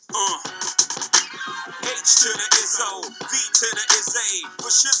 H to the Izzo, V to the Izzy. For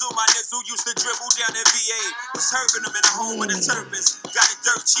shizzle, my nizzle used to dribble down in VA. Was hurting them in the home of the Turpins. Got it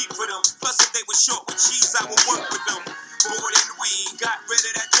dirt cheap for them. Plus, if they were short with cheese, I would work with them. Bored and weed, got rid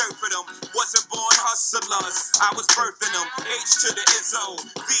of that dirt for them. Wasn't born hustlers, I was birthing them. H to the Izzo,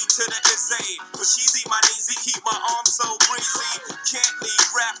 V to the Izzy. For cheesy, my kneesy, keep my arms so breezy. Can't leave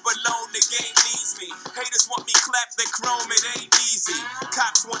rap alone, the game needs me. Haters want me clapped, they chrome, it ain't easy.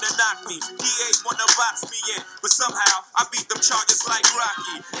 Cops wanna knock me, DA wanna box me in. But somehow, I beat them charges like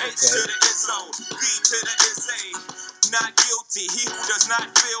Rocky. H to the Izzo, V to the Izzy. Not guilty, he who does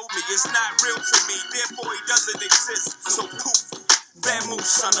not feel me is not real to me, therefore he doesn't exist. So poof, Vamoose,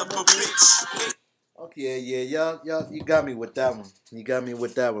 son of a bitch. Okay, yeah, y'all, you got me with that one. You got me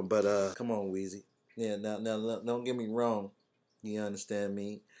with that one, but come on, Weezy. Yeah, now, don't get me wrong. You understand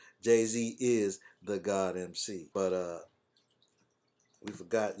me? Jay-Z is the God MC, but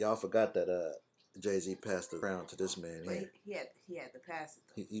y'all forgot that Jay-Z passed the crown to this man But here. he had to pass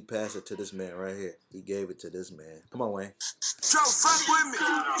it. He passed it to this man right here. He gave it to this man. Come on, Wayne. Joe, fuck with me.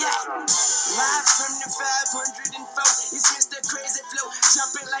 Yeah. Live from the 504. It's Mr. Crazy Flow.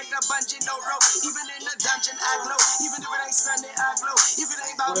 Jumping like a bungee, no rope. Even in the dungeon, I glow. Even if it ain't Sunday, I glow. If it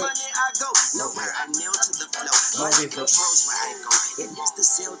ain't about money, I go. Nowhere I nail to the flow. Money controls where I go. It is the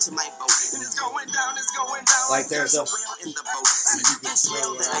sail to my boat. And it's going down, Like there's a whale in the boat. So you can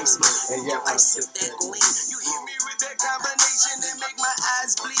smell that I smoke. And yeah, I sip that lean. You hear me with that combination and make my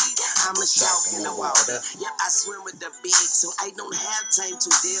eyes bleed. I'm a shark in the water. Yeah, I swim with the big, so I don't have time to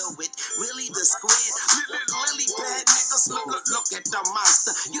deal with really the squid. Really bad niggas. Look at the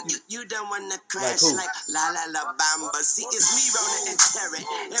monster. You don't wanna crash like La La La Bamba. See, it's me, Rona and Terry,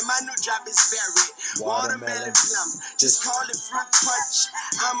 and my new drop is buried. Watermelon plum, just call it fruit punch.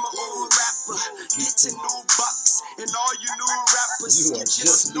 I'm an old rapper, getting new bucks, and all you new rappers get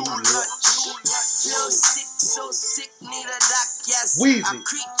just new lunch. So sick, need a doc, yes. Weezy. A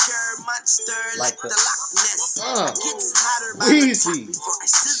creature, monster, like the Loch Ness. Gets hotter by Weezy. the top before I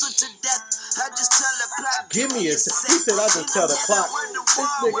sizzle to death. I just tell the clock, Give me a set. He said, I just tell the clock. This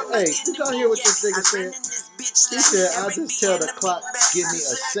nigga, hey, did y'all hear what this nigga said? He said, I just tell the clock, give me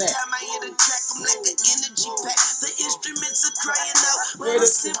a set. Time I hit a track, I'm like an energy pack. The instruments are crying out, where the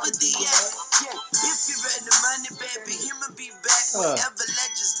sympathy at? Yeah, if you read the money, baby, I'ma be back. Whatever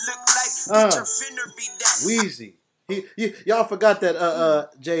legends look like, bitch, I'm finna be that. Weezy. Y'all forgot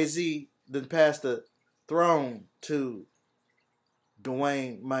that Jay-Z then passed the throne to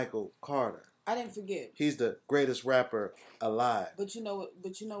Dwayne Michael Carter. I didn't forget. He's the greatest rapper alive. But you know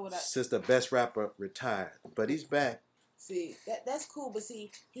what? Since the best rapper retired, but he's back. See, that's cool. But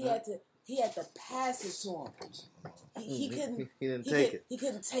see, he had to pass it to him. He couldn't. He didn't take it. He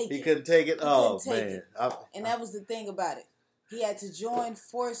couldn't take it. He couldn't take it. Oh man! And that was the thing about it. He had to join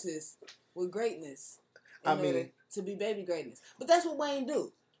forces with greatness in order to be baby greatness. But that's what Wayne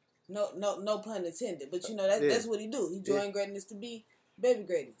do. No pun intended. But you know that's what he do. He joined greatness to be baby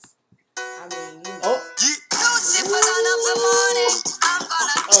greatness. I mean, you know.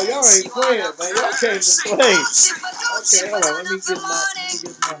 Oh, y'all ain't playing, man. Y'all came to play. Okay, hold on. Let me get my.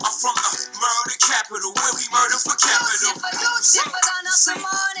 I'm from the murder capital, where we murder for capital.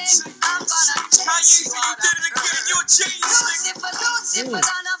 Kanye, you did it again. You're a genius, nigga.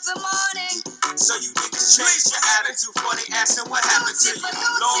 So you niggas change your attitude for they asking what happened to you.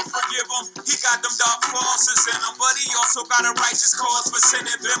 Lord forgive him, he got them dark forces in him, but he also got a righteous cause for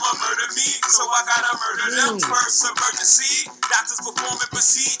sending them a murder me. So I gotta murder them first. Emergency, doctors performing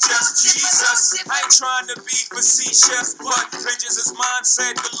procedures. Jesus, I ain't trying to be facetious, but vengeance is mine,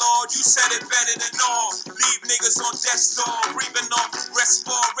 said the Lord. You said it better than all. Leave niggas on death's door, breathing off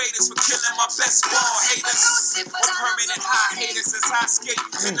respirators for killing my best ball haters. Or permanent high haters as I skate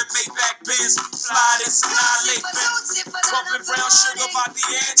in the Maybach Benz. Fly this annihilate them. Bumping brown sugar by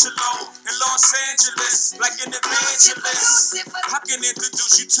D'Angelo in Los Angeles, like an evangelist. I can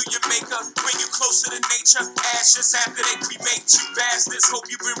introduce you to your maker, bring you closer to nature. Ashes after they cremate you bastards. Hope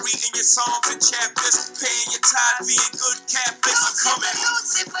you've been reading your psalms and chapters, paying your tithe, being good Catholics. I'm coming.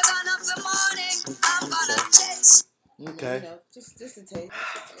 Okay. You know, just a taste.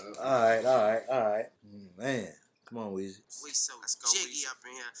 All right. Man, Come on, Weezy. We so jiggy up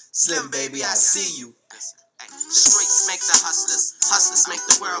in here. Slim baby, I see you. The streets make the hustlers. Hustlers make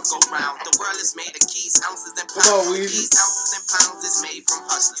the world go round. The world is made of keys, ounces, and pounds. Come on, Weezy. Keys, ounces, and pounds is made from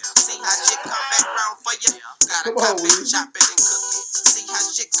hustlers. See how shit come back round for you? Gotta Come on, cop it, Weezy. chop it, and cook it. See how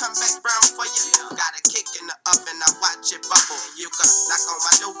shit come back round for you? Got a kick in the oven, I watch it bubble. You can knock on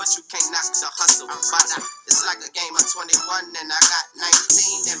my door, but you can't knock the hustle. But it's like a game of 21, and I got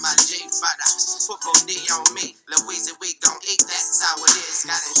 19 in my G. But put more D on me. Louise, we gon' eat, that's how it is.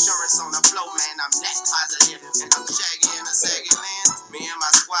 Got insurance on the flow, man, I'm net positive. And I'm shaggy in a saggy land. Me and my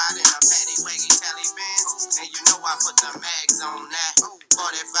squad in a paddy waggy tally bands. And you know I put the mags on that. 45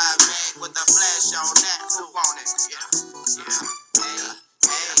 mag with the flash on that. Who want it? Yeah.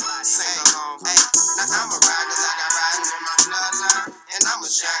 Hey, sing along. Hey, now I'm a ride cause I got riding in my bloodline. And I'm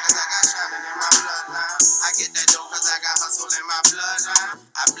a shine cause I got shining in my bloodline. I get that dough cause I got hustle in my bloodline.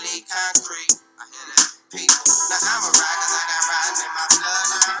 I bleed concrete. I hear that. People. Now I'm a ride cause I got riding in my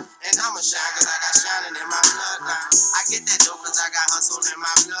bloodline. And I'm a shine cause I got shining in my bloodline. I get that dough cause I got hustle in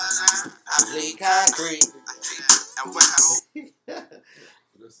my bloodline. I bleed concrete. I hear that. And when I move.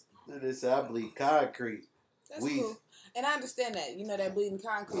 They say I bleed concrete. That's cool. And I understand that. You know, that bleeding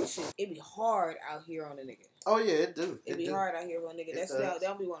concrete shit, it be hard out here on a nigga. Oh, yeah, it do. It be hard out here on a nigga. That's they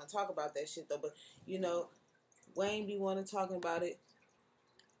don't be want to talk about that shit, though. But, you know, Wayne be wanting to talking about it.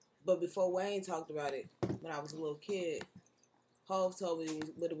 But before Wayne talked about it, when I was a little kid, Hov told me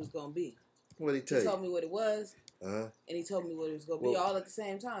what it was going to be. What'd he tell you? He told me what it was, and he told me what it was going to be all at the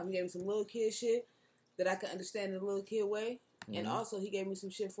same time. He gave me some little kid shit that I could understand in a little kid way. Mm-hmm. And also, he gave me some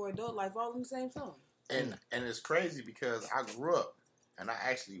shit for adult life all in the same song. And it's crazy because I grew up and I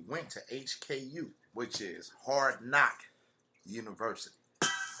actually went to HKU, which is Hard Knock University.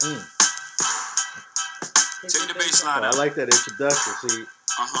 Take the bass line out. I like that introduction. See,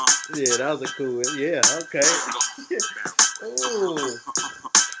 yeah, that was a cool. Yeah, okay. Ooh,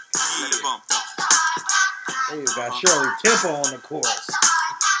 Let it bump though. hey, got Shirley Temple on the chorus.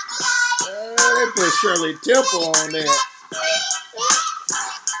 They put Shirley Temple on there.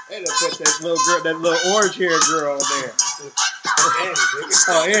 They done put that little girl, that little orange haired girl on there.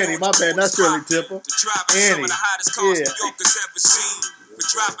 Oh, Annie, my bad, not Shirley Temple. Annie, some of the hottest cars New Yorkers ever seen. For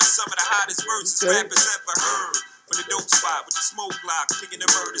dropping some of the hottest verses rappers ever heard. From the dope spot with the smoke block, cleaning the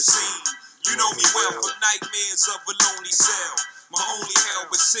murder scene. You know me well from nightmares of a lonely cell. My only hell,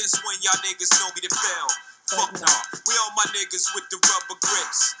 but since when y'all niggas know me to fail? Fuck nah, we all my niggas with the rubber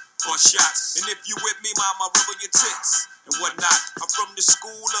grips or shots. And if you with me, mama, rubber your tits and whatnot. I'm from the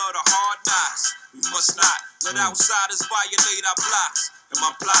school of the hard knocks. We must not let outsiders violate our blocks. And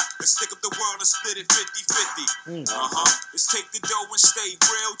my plot is stick up the world and split it 50-50. Let's take the dough and stay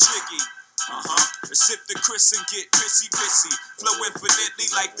real jiggy. Let's sip the Chris and get pissy. Flow infinitely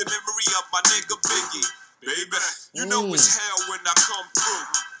like the memory of my nigga Biggie. Baby, you know it's hell when I come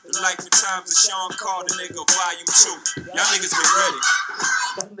through. The life and times of Sean Carter, nigga, volume 2. Y'all niggas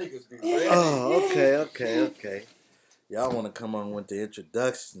be ready. Oh, okay. Y'all want to come on with the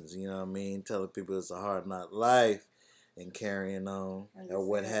introductions, you know what I mean? Telling people it's a hard knock life and carrying on or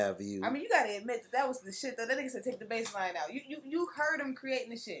what have you. I mean, you got to admit that was the shit, though. That nigga said take the bass line out. You heard him creating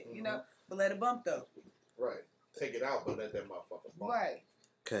the shit, you know? But let it bump, though. Right. Take it out, but let that motherfucker bump. Right.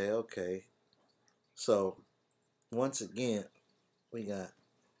 Okay. So, once again, we got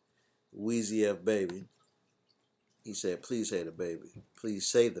Weezy F Baby. He said, please say the baby. Please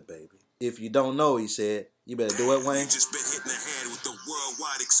say the baby. If you don't know, he said, you better do it, Wayne. Just been hitting the head with the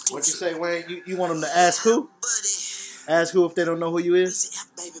worldwide exclusive. What you say, Wayne? You want them to ask who? Ask who if they don't know who you is?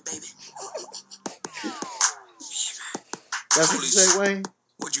 Baby. That's what you say, Wayne?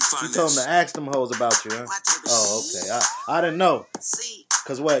 Where'd you find You told them to ask them hoes about you, huh? Oh, okay. I didn't know.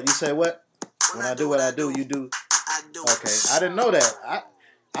 Because what? You say what? When I do what I do, you do? Okay. I didn't know that.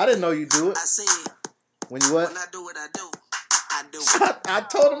 I didn't know you do it. I said, when you what? When I do what I do, I do it. I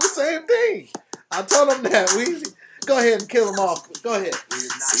told him the same thing. I told him that. Weezy. Go ahead and kill them off. Go ahead.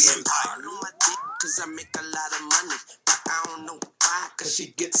 Cause I make a lot of money, but I don't know why. Cause she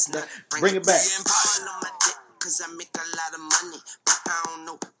gets nothing. Bring it back. Cause I make a lot of money, but I don't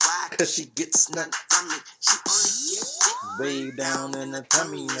know why. Cause she gets nothing from me. She only gets way down in the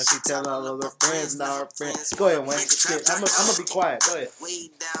tummy. Now she tell all of her friends, now her friends. Go ahead, Wayne. I'm gonna be quiet. Go ahead.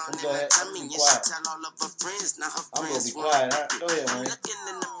 Way down in the tummy. Yeah, she tell all of her friends, now her friends. I'm gonna be quiet. Go ahead, Wayne. Looking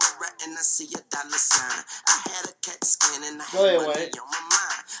in the mirror and I see a dollar sign. I had a CAT scan and I Go ahead, had money Wayne. on my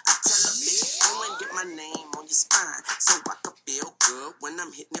mind. I tell her, bitch, go and get my name on your spine, so I can feel good when I'm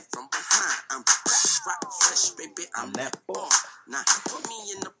hitting it from behind. I'm rock fresh, baby. I'm that boy. Now put me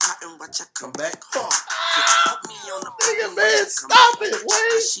in the pot and watch I come back home. Put me on the nigga, man, stop it,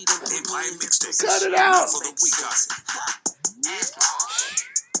 Wayne. Cut it out.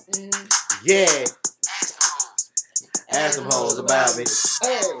 Yeah. Ask them hoes about me.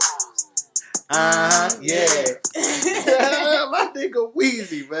 Hey. Yeah. My nigga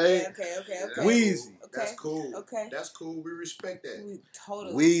Weezy, man. Okay. Weezy. That's cool. Okay. That's cool. We respect that. We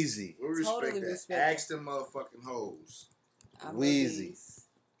totally. Weezy. We respect Totally that. respect Ask them motherfucking hoes. Weezy.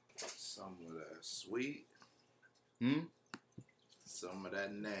 Some of that sweet. Some of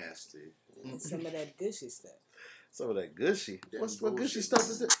that nasty. And some of that gushy stuff. Some of that gushy. That What gushy bullshit. stuff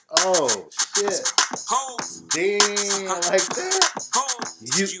is it? Oh, shit. Damn, like that?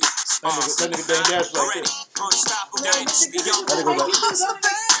 That nigga dang that's right there. That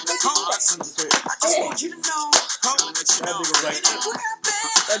nigga like,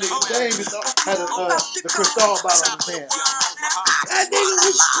 that nigga dang had the crystal bottle in his hand. That nigga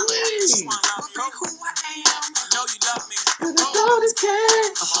was sweet.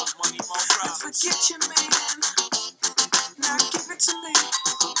 Forget your man. Now give it to me.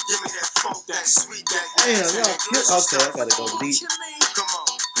 Give me that funk, that sweet, that Damn, y'all kid. Okay, I gotta go deep. Come on.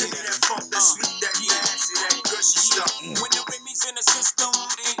 Give me that funk, that sweet, that nasty, that gushy stuff. When the Remy's in the system,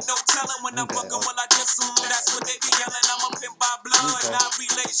 ain't no telling when I'm fucking when I diss them. That's what they be yelling. I'm a pimp by blood, not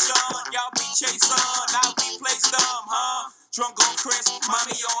relation. Y'all be chasing, I'll be placed Drunk on Chris,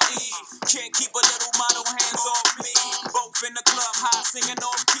 mommy on E. Can't keep a little model hands off me. Both in the club, high singing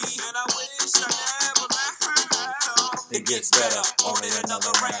off key. And I wish I never met her. It gets better, on it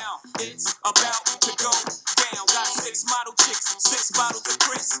another round. It's about to go down. Got 6 model chicks, 6 bottles of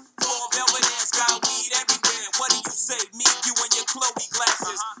Chris. 4 velvet ass, got weed everywhere. What do you say? Me, you, and your Chloe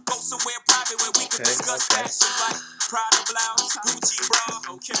glasses. Go somewhere private where we can discuss fashion like Prada blouse, Gucci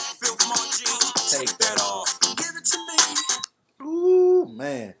bra. Okay, Phil Smart jeans. Take that off. Give it to me. Ooh,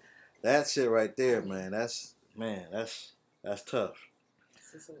 man. That shit right there, man. That's tough.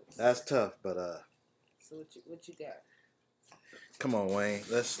 That's tough, but So what you got? come on, Wayne.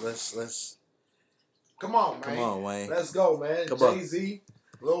 Let's Come on, man. Come on, Wayne. Let's go, man. Come on. Jay-Z,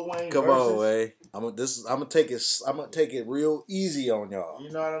 Lil Wayne Come versus. on, Wayne. I'm gonna take it real easy on y'all.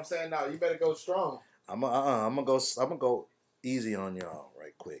 You know what I'm saying? Now you better go strong. I'm gonna go easy on y'all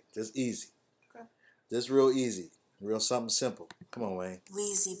right quick. Just easy. Okay. Just real easy. Real something simple. Come on, Wayne.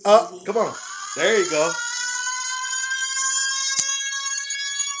 Weezy, baby. Come on. There you go.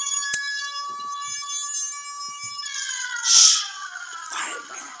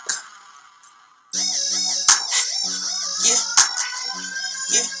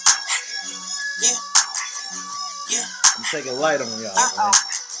 I'm taking light on y'all, man.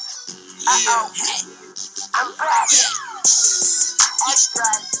 I'm back. Extra.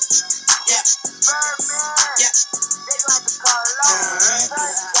 Yep. Birdman. Yep. They like to call it I'm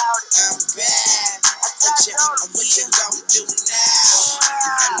back. What you gon' do now?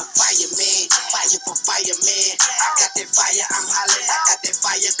 I'm the fireman, fire for fireman. I got that fire, I'm hollering. I got that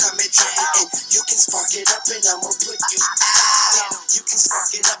fire coming, trying, and you can spark it up and I'ma put you out. You can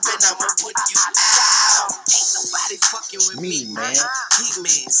spark it up and I'ma put you out. Ain't nobody fucking with me, man. Geek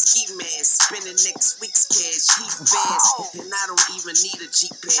man, ski man, spending next week's cash. He fast, and I don't even need a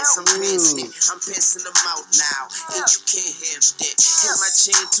G-Pass. I'm passing it, I'm passing them out now, and you can't have that. Hit my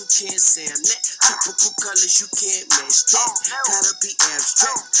chain, 2 cans, Sam. That tropical colors, you can't match that. Gotta be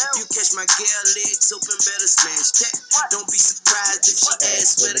abstract. You catch my girl legs open, better smash that. Don't be surprised if she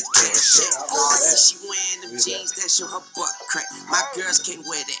asks where the cash at. I see she wearing them jeans that show her butt crack. My girls can't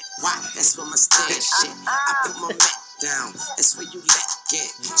wear that. Why? That's where my stash shit. I put my mat down. That's where you let get.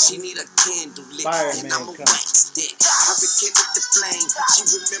 She need a candle lit, and I'ma wax that. I rekindled the flame. She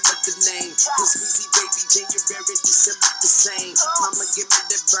remembered the name. Cause Weezy baby, January, December the same. Mama give me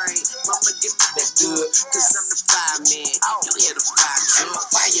that brain. Mama give me that good. Cause I'm the fireman. You hear the fire truck.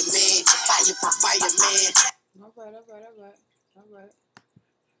 Fireman. Fire for fireman. All right.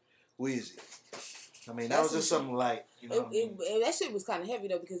 Weezy. I mean, that was just something like, you know. That shit was kind of heavy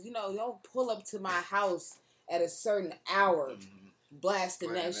though, because you don't pull up to my house at a certain hour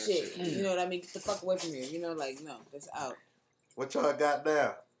blasting that shit. You know what I mean? Get the fuck away from here. You know, like, no, it's out. What y'all got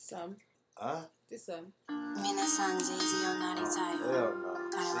now? Some. Huh? Just some. 皆さんJay-Zをなりたい Hell no.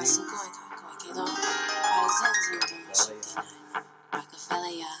 彼はすごいかっこいいけど彼全然でも知ってないのロックフェラー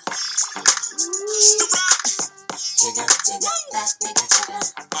や Jigga, jigga, that nigga jigga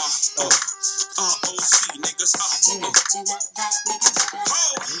OC niggas, Jigga, jigga, that nigga jigga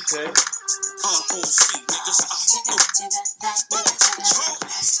Okay. OC niggas, Jigga, jigga, that nigga jigga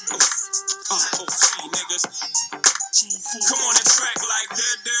OC niggas. Come on and track like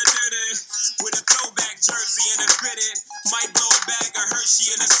da-da-da-da with a throwback jersey and a fitted. Might blow a bag of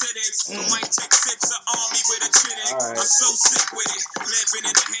Hershey in the cities. Might take sips of Army with a chittick. I'm so sick with it. Living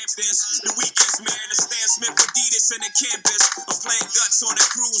in yachts on a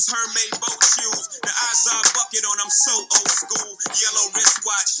cruise, hermaid boat shoes. The eyes are bucket on, I'm so old school. Yellow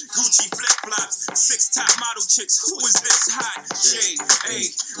wristwatch, Gucci flip-flops, 6 top model chicks. Who is this hot?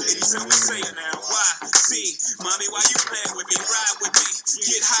 J.A. Ladies, I'm saying now. Y.C. Mommy, why you playing with me? Ride with me.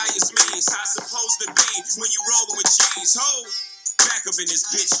 Get high as me. It's how it's supposed to be when you rollin' with G's. Ho! Back up in this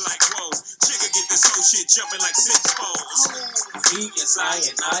bitch like whoa. Chicka get this whole shit jumping like 6 foes. Yes, I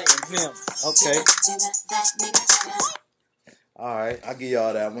am him. Okay. All right, I'll give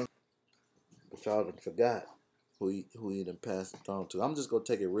y'all that one. But y'all done forgot who he done passed it on to. I'm just gonna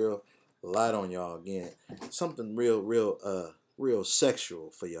take it real light on y'all again. Something real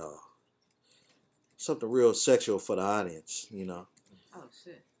sexual for y'all. Something real sexual for the audience, you know. Oh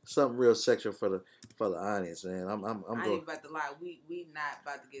shit. Something real sexual for the audience, man. I'm I going. ain't about to lie. We not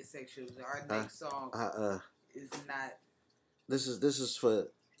about to get sexual. Our next song is not. This is for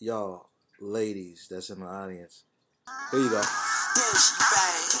y'all ladies that's in the audience. Here you go. Damn, she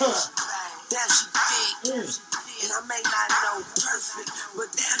bad. Damn, she thick. And I may not know perfect, but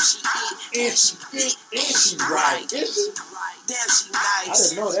damn, she thick. And she thick. And she right. Damn, she nice. I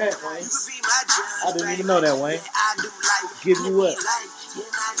didn't know that, Wayne. You could be my judge, I didn't even know that, Wayne. I do life. Give you what? And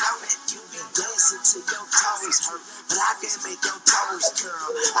I know that you be dancing till your toes hurt, but I can make your toes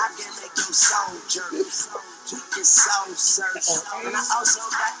curl. I can make your soul jerk. We can soul search. And I also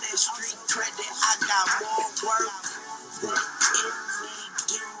got that street credit. I got more work than any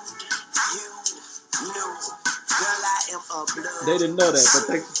dude you know. Girl, I am a blood. They didn't know that, but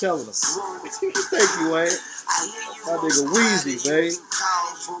thanks for telling them. Thank you, Wayne. My nigga Weezy, baby.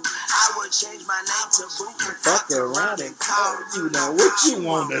 I would change my name to Boot and Fuck around and call you. Now what you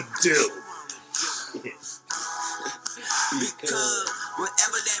wanna do? Because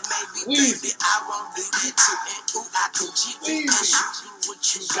whatever that may be, baby, I won't do that too. And ooh, I can cheat you and shoot you what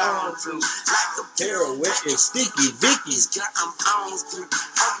you gone through. Like a pair of wet and sticky Vickies, girl, I'm on through.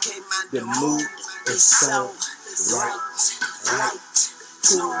 Okay, the mood is so right.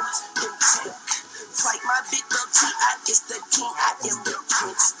 Too intense. Fight my big little T.I. is the king. I am the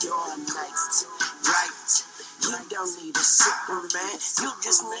prince. You're nice, right? You don't need a Superman. You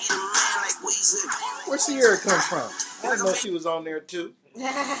just need a man like Weezy. Where Sierra come from? I didn't know she was on there too.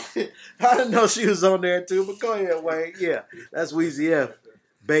 I didn't know she was on there too. But go ahead, Wayne. Yeah, that's Weezy F.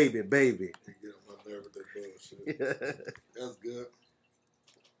 Baby. You get on my nerve with that bullshit. That's good.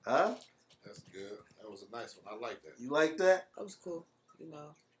 Huh? That's good. That was a nice one. I like that. You like that? That was cool. You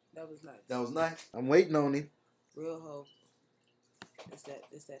know, that was nice. That was nice. I'm waiting on him. Real hoe. It's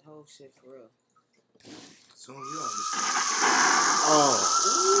that whole shit for real. Soon as you understand. Oh.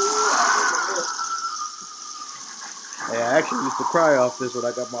 Hey, I actually used to cry off this when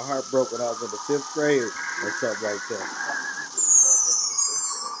I got my heart broke when I was in the 5th grade or something like that.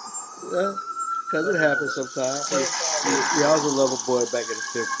 Yeah, because it happens sometimes. Yeah, I was a lover boy back in the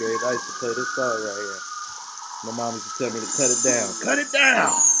 5th grade. I used to play this song right here. My mom used to tell me to cut it down. Cut it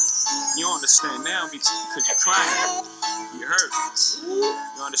down! You don't understand now because you're crying. You hurt.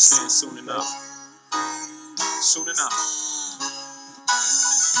 You understand soon enough. Soon enough.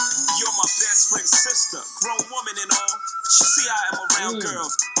 You're my best friend's sister, grown woman and all. But you see I am around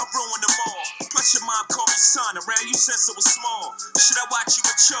girls. I ruin them all. Plus your mom called me son. Around you since I was small. Should I watch you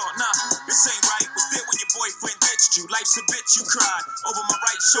mature? Nah, this ain't right. Was there when your boyfriend ditched you? Life's a bitch, you cried. Over my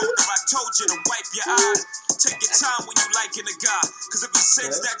right shoulder, I told you to wipe your eyes. Take your time when you liking a guy. Cause if you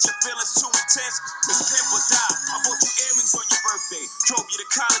sense that your feelings too intense, it's pimp or die. I bought you earrings on your birthday. Drove you to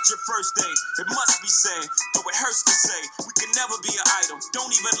college your first day. It must be said, though it hurts to say, we can never be an item. Don't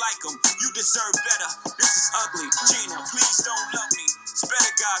even like them. You deserve better. This is ugly. Gina, please don't love me. There's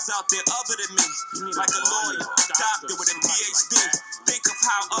better guys out there other than me. Like a lawyer, doctor with a PhD. Think of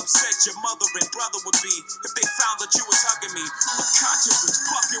how upset your mother and brother would be if they found that you was hugging me. My conscience is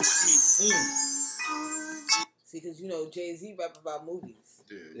fucking with me. See, because you know Jay-Z rap about movies.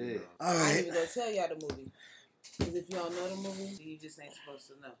 Yeah. All right. I ain't even gonna tell y'all the movie. Because if you don't know the movie, you just ain't supposed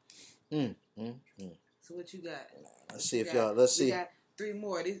to know. So what you got? Let's see if y'all. Let's see. We got 3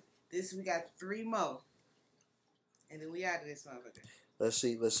 more. This we got 3 more, and then we out of this motherfucker. Let's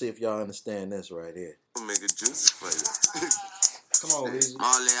see if y'all understand this right here. We'll make a juicy for you. Come on, Weezy.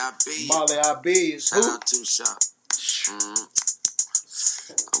 Marley I.B. Shout out to Shop.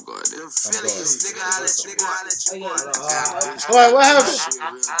 I'm going there. Wait, what happened?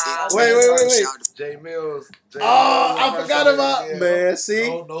 Wait. Jay Mills. I forgot about man. See,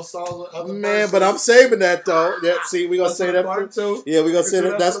 no songs with other man, verses. but I'm saving that though. Yeah, see, we gonna say that for two. Yeah, we gonna say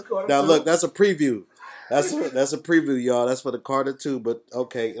that. That's now. Two. Look, that's a preview. That's a preview, y'all. That's for the Carter 2. But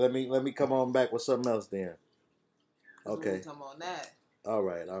okay, let me come on back with something else then. Okay. Come on that. All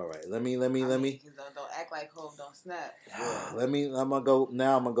right. Let me. Don't act like like Hov don't snap. I'm gonna go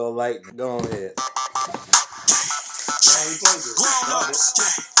now. I'm gonna go lightning. Go ahead. Grown ups,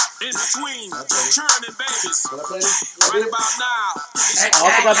 in between, churning babies. Right about now. I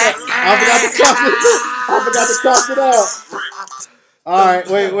forgot to cross it out. All right,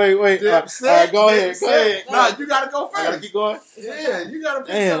 wait. All right, go ahead. Nah, you gotta go I gotta first. keep going. Yeah, you gotta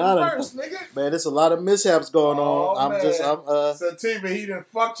pick Man, something first, nigga. Man, there's a lot of mishaps going on. I'm Sativa, he done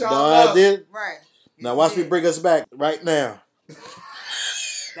fucked y'all No, up. I did. Right. Now watch me bring us back right now.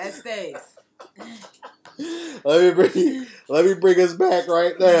 That stays. Let me bring us back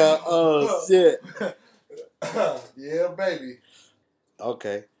right now. Oh shit. Yeah, baby.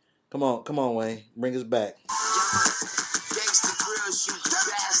 Okay. Come on, Wayne. Bring us back. Gangsta grills, you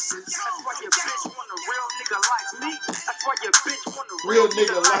bastards. That's why your bitch want a real nigga like me. That's why your bitch want a Real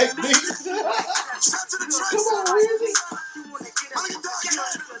nigga like me. Come on, Weezy. You wanna get a nigga like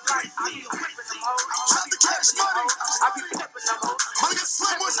I be whipping them hoes. I be whipping them hoes. I be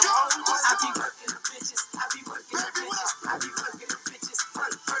whipping them hoes. I be working the bitches. I be working the bitches. I be working the bitches.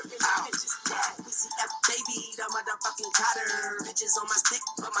 Working the bitches. Yeah, we see that baby, the motherfucking Cotter. Bitches on my stick,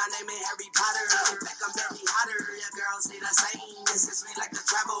 but my name ain't Harry Potter. Like I'm very hotter. Your girls say the same. And since we like to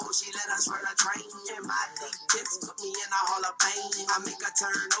travel, she let us run a train. And my deep tips put me in a hall of fame. I make a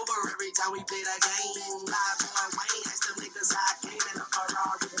turnover every time we play the game. Live boy Wayne, ask them niggas how I came in a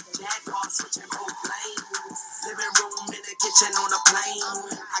Ferrari. Jaguar switching both lanes. Living room in the kitchen on a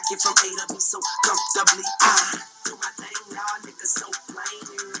plane. I get from A to B so comfortably. I do my thing, y'all niggas so plain.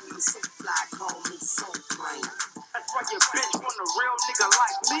 So fly, call me so plain. That's why your bitch want a real nigga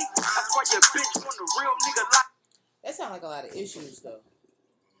like me. That's why your bitch want a real nigga like me. That sound like a lot of issues, though.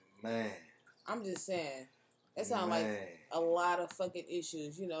 Man. I'm just saying. That sound like a lot of fucking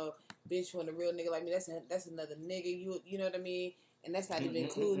issues. You know, bitch want a real nigga like me. That's another nigga. You know what I mean? And that's not even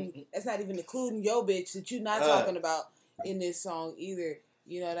including. That's not even including your bitch that you're not talking about in this song either.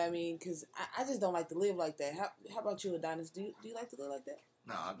 You know what I mean? Because I just don't like to live like that. How about you, Adonis? Do you like to live like that?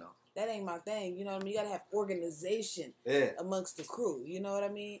 No, I know. That ain't my thing. You know what I mean? You gotta have organization amongst the crew. You know what I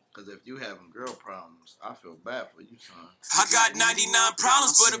mean? Because if you having girl problems, I feel bad for you, son. I got 99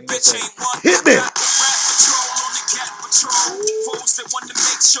 problems, but a bitch ain't one. Hit me. I got the rap patrol on the cat patrol. Foes that want to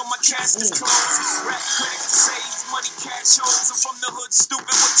make sure my casket's closed. Rap critics that save money, cash holes. I'm from the hood, stupid.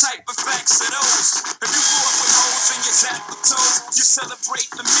 What type of facts are those? If you grew up with hoes in your zap with toes, you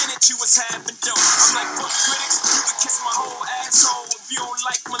celebrate the minute you was having dope. I'm like, fuck critics, you can kiss my whole asshole. If you don't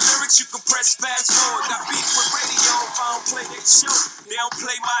like my lyrics, you can press fast forward. Got beef with radio if I don't play their show. They don't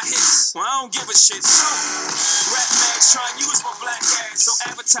play my hits. Well, I don't give a shit. So, Rap Max trying to use my black ass so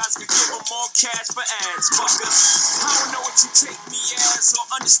advertisers can give them more cash for ads. Fuckers, I don't know what you take me as or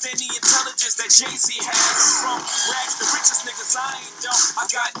understand the intelligence that Jay-Z has. I'm from rags, the richest niggas, I ain't dumb. I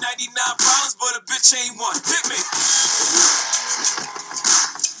got 99 problems, but a bitch ain't one. Hit me.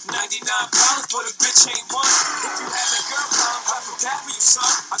 99 problems, but a bitch ain't one. If you having girl problems, I feel bad for you, son.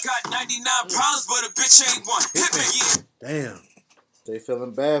 I got 99 problems, but a bitch ain't one. Hit me, yeah. Damn. They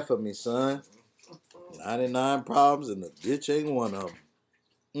feeling bad for me, son. 99 problems and the bitch ain't one of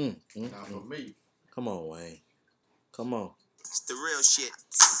them. Not for me. Come on, Wayne. Come on. It's the real shit.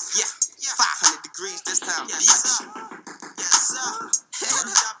 Yeah, 500 degrees this time. Yes, sir. Yes, sir. You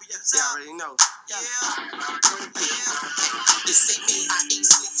already know. You see me, I eat,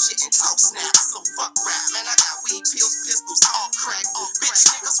 sleep, shit, and talk snap. So fuck rap, man. I got weed, pills, pistols, all crack. Bitch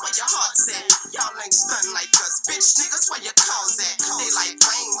niggas, where your heart's at? Y'all ain't stunned like us. Bitch niggas, where your cars at? They like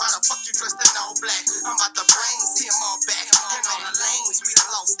Wayne, why the fuck you dressed in all black? I'm about to bring see 'em all back. In all the lanes, we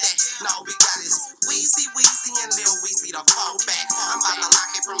done lost that. Now we got is Weezy, and Lil Weezy to fall back. I'm about to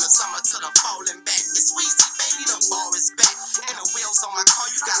lock it from the summer to the fall and back. It's Weezy, baby, the ball is back. And the wheels on my car,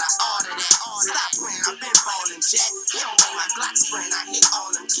 you gotta order that. Stop playing, I've been ballin', Jack. You don't want my Glock spraying, I hit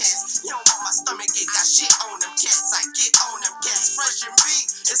all them cats. You don't want my stomach, it got shit on them cats. I get on them cats, fresh and beat.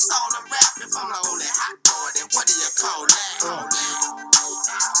 It's all a rap. If I'm the only hot boy, then what do you call that? Okay.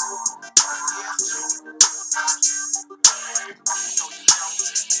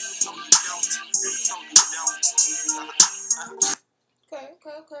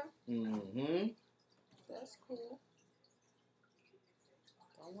 Mm-hmm. That's cool.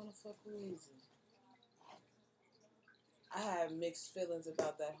 Don't want to fuck with Weezy. I had mixed feelings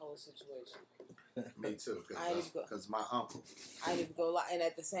about that whole situation. Me too, because my uncle. I didn't even go lie. And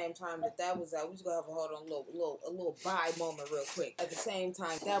at the same time that was out, we just gonna have a hold on a little bye moment real quick. At the same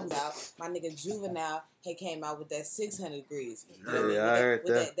time that was out, my nigga Juvenile had came out with that 600 degrees. Yeah, I heard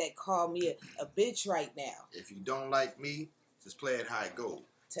that. That called me a bitch right now. If you don't like me, just play it how it go.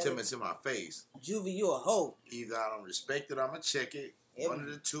 Tell me to my face. Juvie, you a hoe. Either I don't respect it, I'ma check it. One of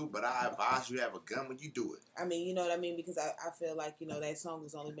the two, but I advise you have a gun when you do it. I mean, you know what I mean? Because I feel like, you know, that song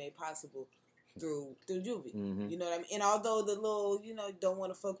was only made possible through Juvie. Mm-hmm. You know what I mean? And although the little, you know, don't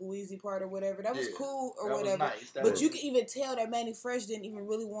want to fuck with Weezy part or whatever, that was cool or that was whatever. nice. But you can even tell that Manny Fresh didn't even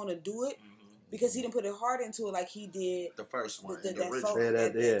really want to do it because he didn't put it hard into it like he did the first one. That original. folk,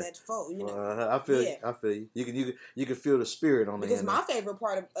 that folk, you know. I feel you. You can feel the spirit on the because end. My favorite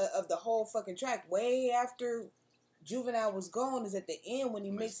part of the whole fucking track, way after Juvenile was gone, is at the end when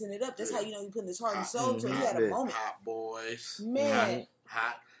he mixing it up. That's how you know he putting his heart and soul to it. He had a moment. Hot Boys. Man.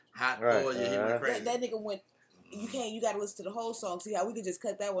 Hot right. Boys. Yeah, he went crazy. That nigga went. You got to listen to the whole song. See how we could just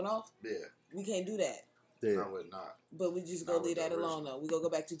cut that one off? Yeah. We can't do that. Yeah. I would not. But we just gonna leave that alone though. We gonna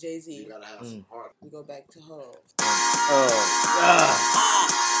go back to Jay-Z. You gotta have some heart. We go back to Hov.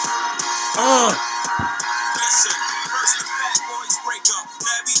 Listen, first the fat boys break up.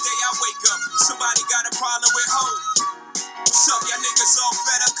 Now every day I wake up, somebody got a problem with Hov. What's up, y'all niggas all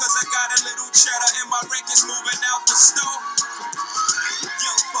fed up? Cause I got a little cheddar and my records moving out the store.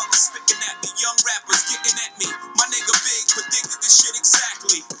 Young fuckers spitting at me, young rappers getting at me. My nigga Big predicted this shit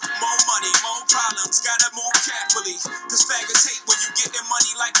exactly. More money, more problems, gotta move carefully. Cause faggots hate when you get their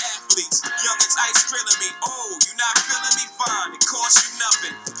money like athletes. Youngins ice grilling me, oh, you not feeling me? Fine, it costs you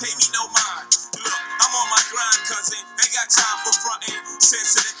nothing, pay me no mind. Look, I'm on my grind, cousin, ain't got time for frontin'.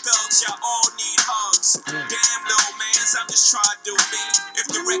 Sensitive thugs, y'all all need hugs. Damn though, mans, I'm just trying to do me. If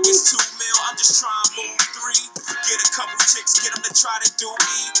the record's 2 mil, I'm just trying to move 3. Get a couple chicks, get them to try to do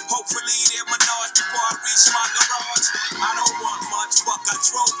me. Hopefully they're Menage before I reach my garage. I don't want much, fuck, I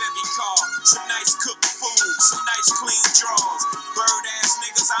drove every car. Some nice cooked food, some nice clean drawers. Bird ass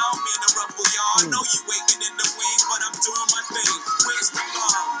niggas, I don't mean to ruffle y'all. I know you waiting in the wing, but I'm doing my thing. Where's the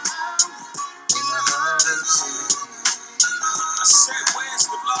love? I said, where's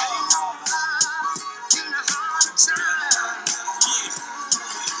the love?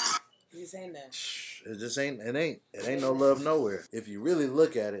 You saying that? It ain't no love nowhere. If you really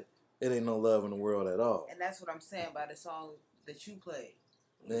look at it, it ain't no love in the world at all. And that's what I'm saying by the song that you played.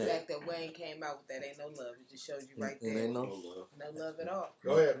 Yeah. The fact that Wayne came out with that ain't no love. It just shows you right there. It ain't no love. No love at all.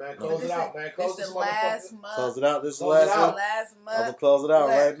 Go ahead, man. Close it out, man. Close this this the last motherfucker. month. Close it out. This is the Close last it one. out. Last month. I'm gonna close it out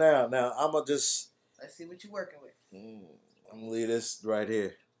left. right now. Now I'm gonna just. Let's see what you working with. I'm gonna leave this right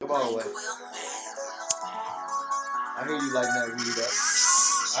here. Come on, Wayne. I hear you lighting that weed up.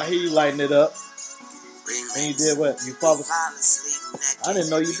 I hear you lighting it up. And you did what? You fall asleep. I didn't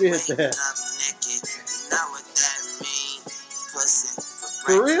know you did that.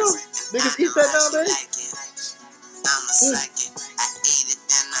 For real? Niggas keep that nowadays?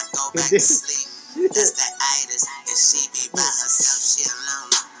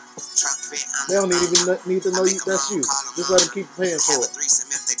 They don't even need to know that's you. Just let them keep paying for it.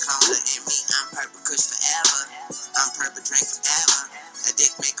 I'm purple drink forever. A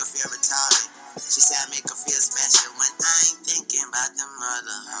dick make her feel retarded. She said I make her feel special when I ain't thinking about the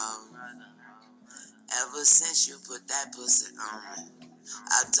mother hoe. Ever since you put that pussy on me,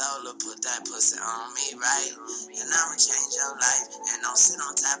 I told her put that pussy on me, right? And I'ma change your life. And don't sit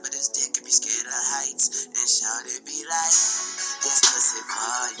on top of this dick and be scared of heights. And shout it be like, this pussy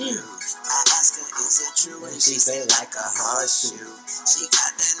for you. I asked her, is it true? And she say like a horseshoe. She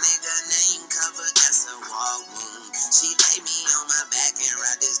got that nigga name covered, that's a war wound. She lay me on my back and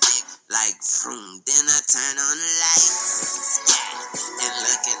ride this dick like vroom. Then I turn on the lights, yeah, and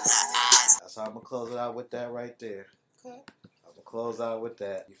look in her eyes. That's how I'm gonna close it out with that right there. Okay. I'm gonna close out with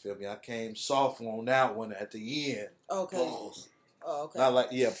that. You feel me? I came soft on that one at the end. Okay. Pause. Oh, okay. Not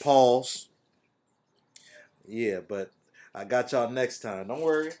like, pause. Yeah, but I got y'all next time. Don't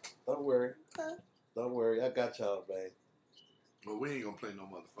worry. Don't worry. Okay. Don't worry. I got y'all, babe. But we ain't gonna play no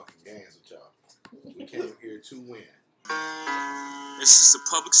motherfucking games with y'all. We came here to win. It's just a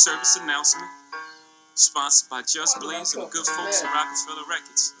public service announcement, sponsored by Just Blaze and the good folks at Rockefeller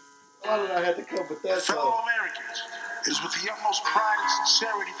Records. Why did I have to come with that Fellow song? Americans, it is with the utmost pride and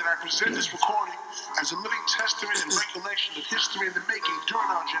sincerity that I present this recording as a living testament and recollection of history in the making during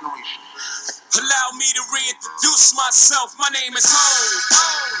our generation. Allow me to reintroduce myself. My name is Hov.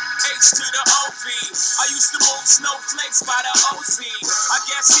 H to the OV. I used to move snowflakes by the OZ. I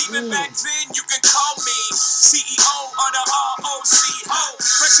guess even back then you can call me CEO of the ROC.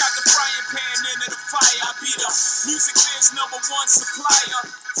 Fresh out the frying pan into the fire. I be the music biz #1 supplier.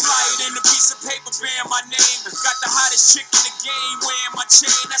 Fly it in a piece of paper bearing my name. Got the hottest chick in the game wearing my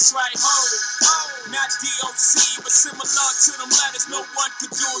chain. That's right, Hov. Not DOC, but similar to them letters, no one could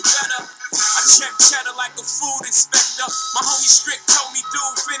do it better. I check cheddar like a food inspector. My homie Strick told me,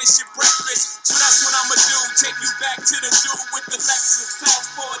 dude, finish your breakfast. So that's what I'ma do, take you back to the dude with the Lexus.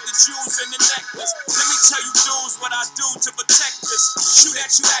 Fast forward the jewels and the necklace. Let me tell you dudes what I do to protect us. Shoot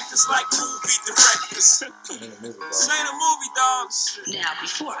at you actors like movie directors. This ain't a movie, dogs. Now,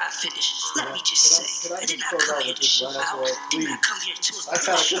 before I finish, let me just say, I did not come here to show out. Did not come here to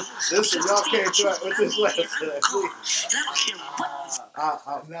Listen, y'all can't try with this last and I don't care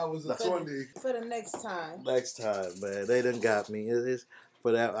what. That was a 20. For the next time. Next time, man. They done got me. It's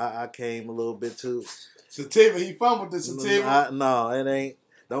for that. I came a little bit too. Sativa, he fumbled the Sativa. No, it ain't.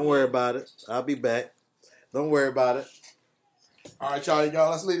 Don't worry about it. I'll be back. Don't worry about it. All right,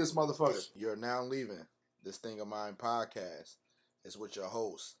 y'all, let's leave this motherfucker. You're now leaving This Thing of Mine podcast. It's with your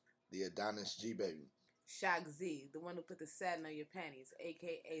host, the Adonis G Baby. Shock Z, the one who put the satin on your panties,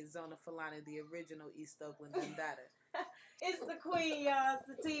 a.k.a. Zona Falana, the original East Oakland Dundada. It's the queen, y'all.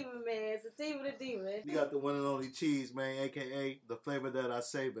 Sativa, man. Sativa the demon. You got the one and only Cheese, man, a.k.a. the flavor that I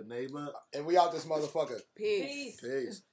savor, neighbor. And we out this motherfucker. Peace. Peace.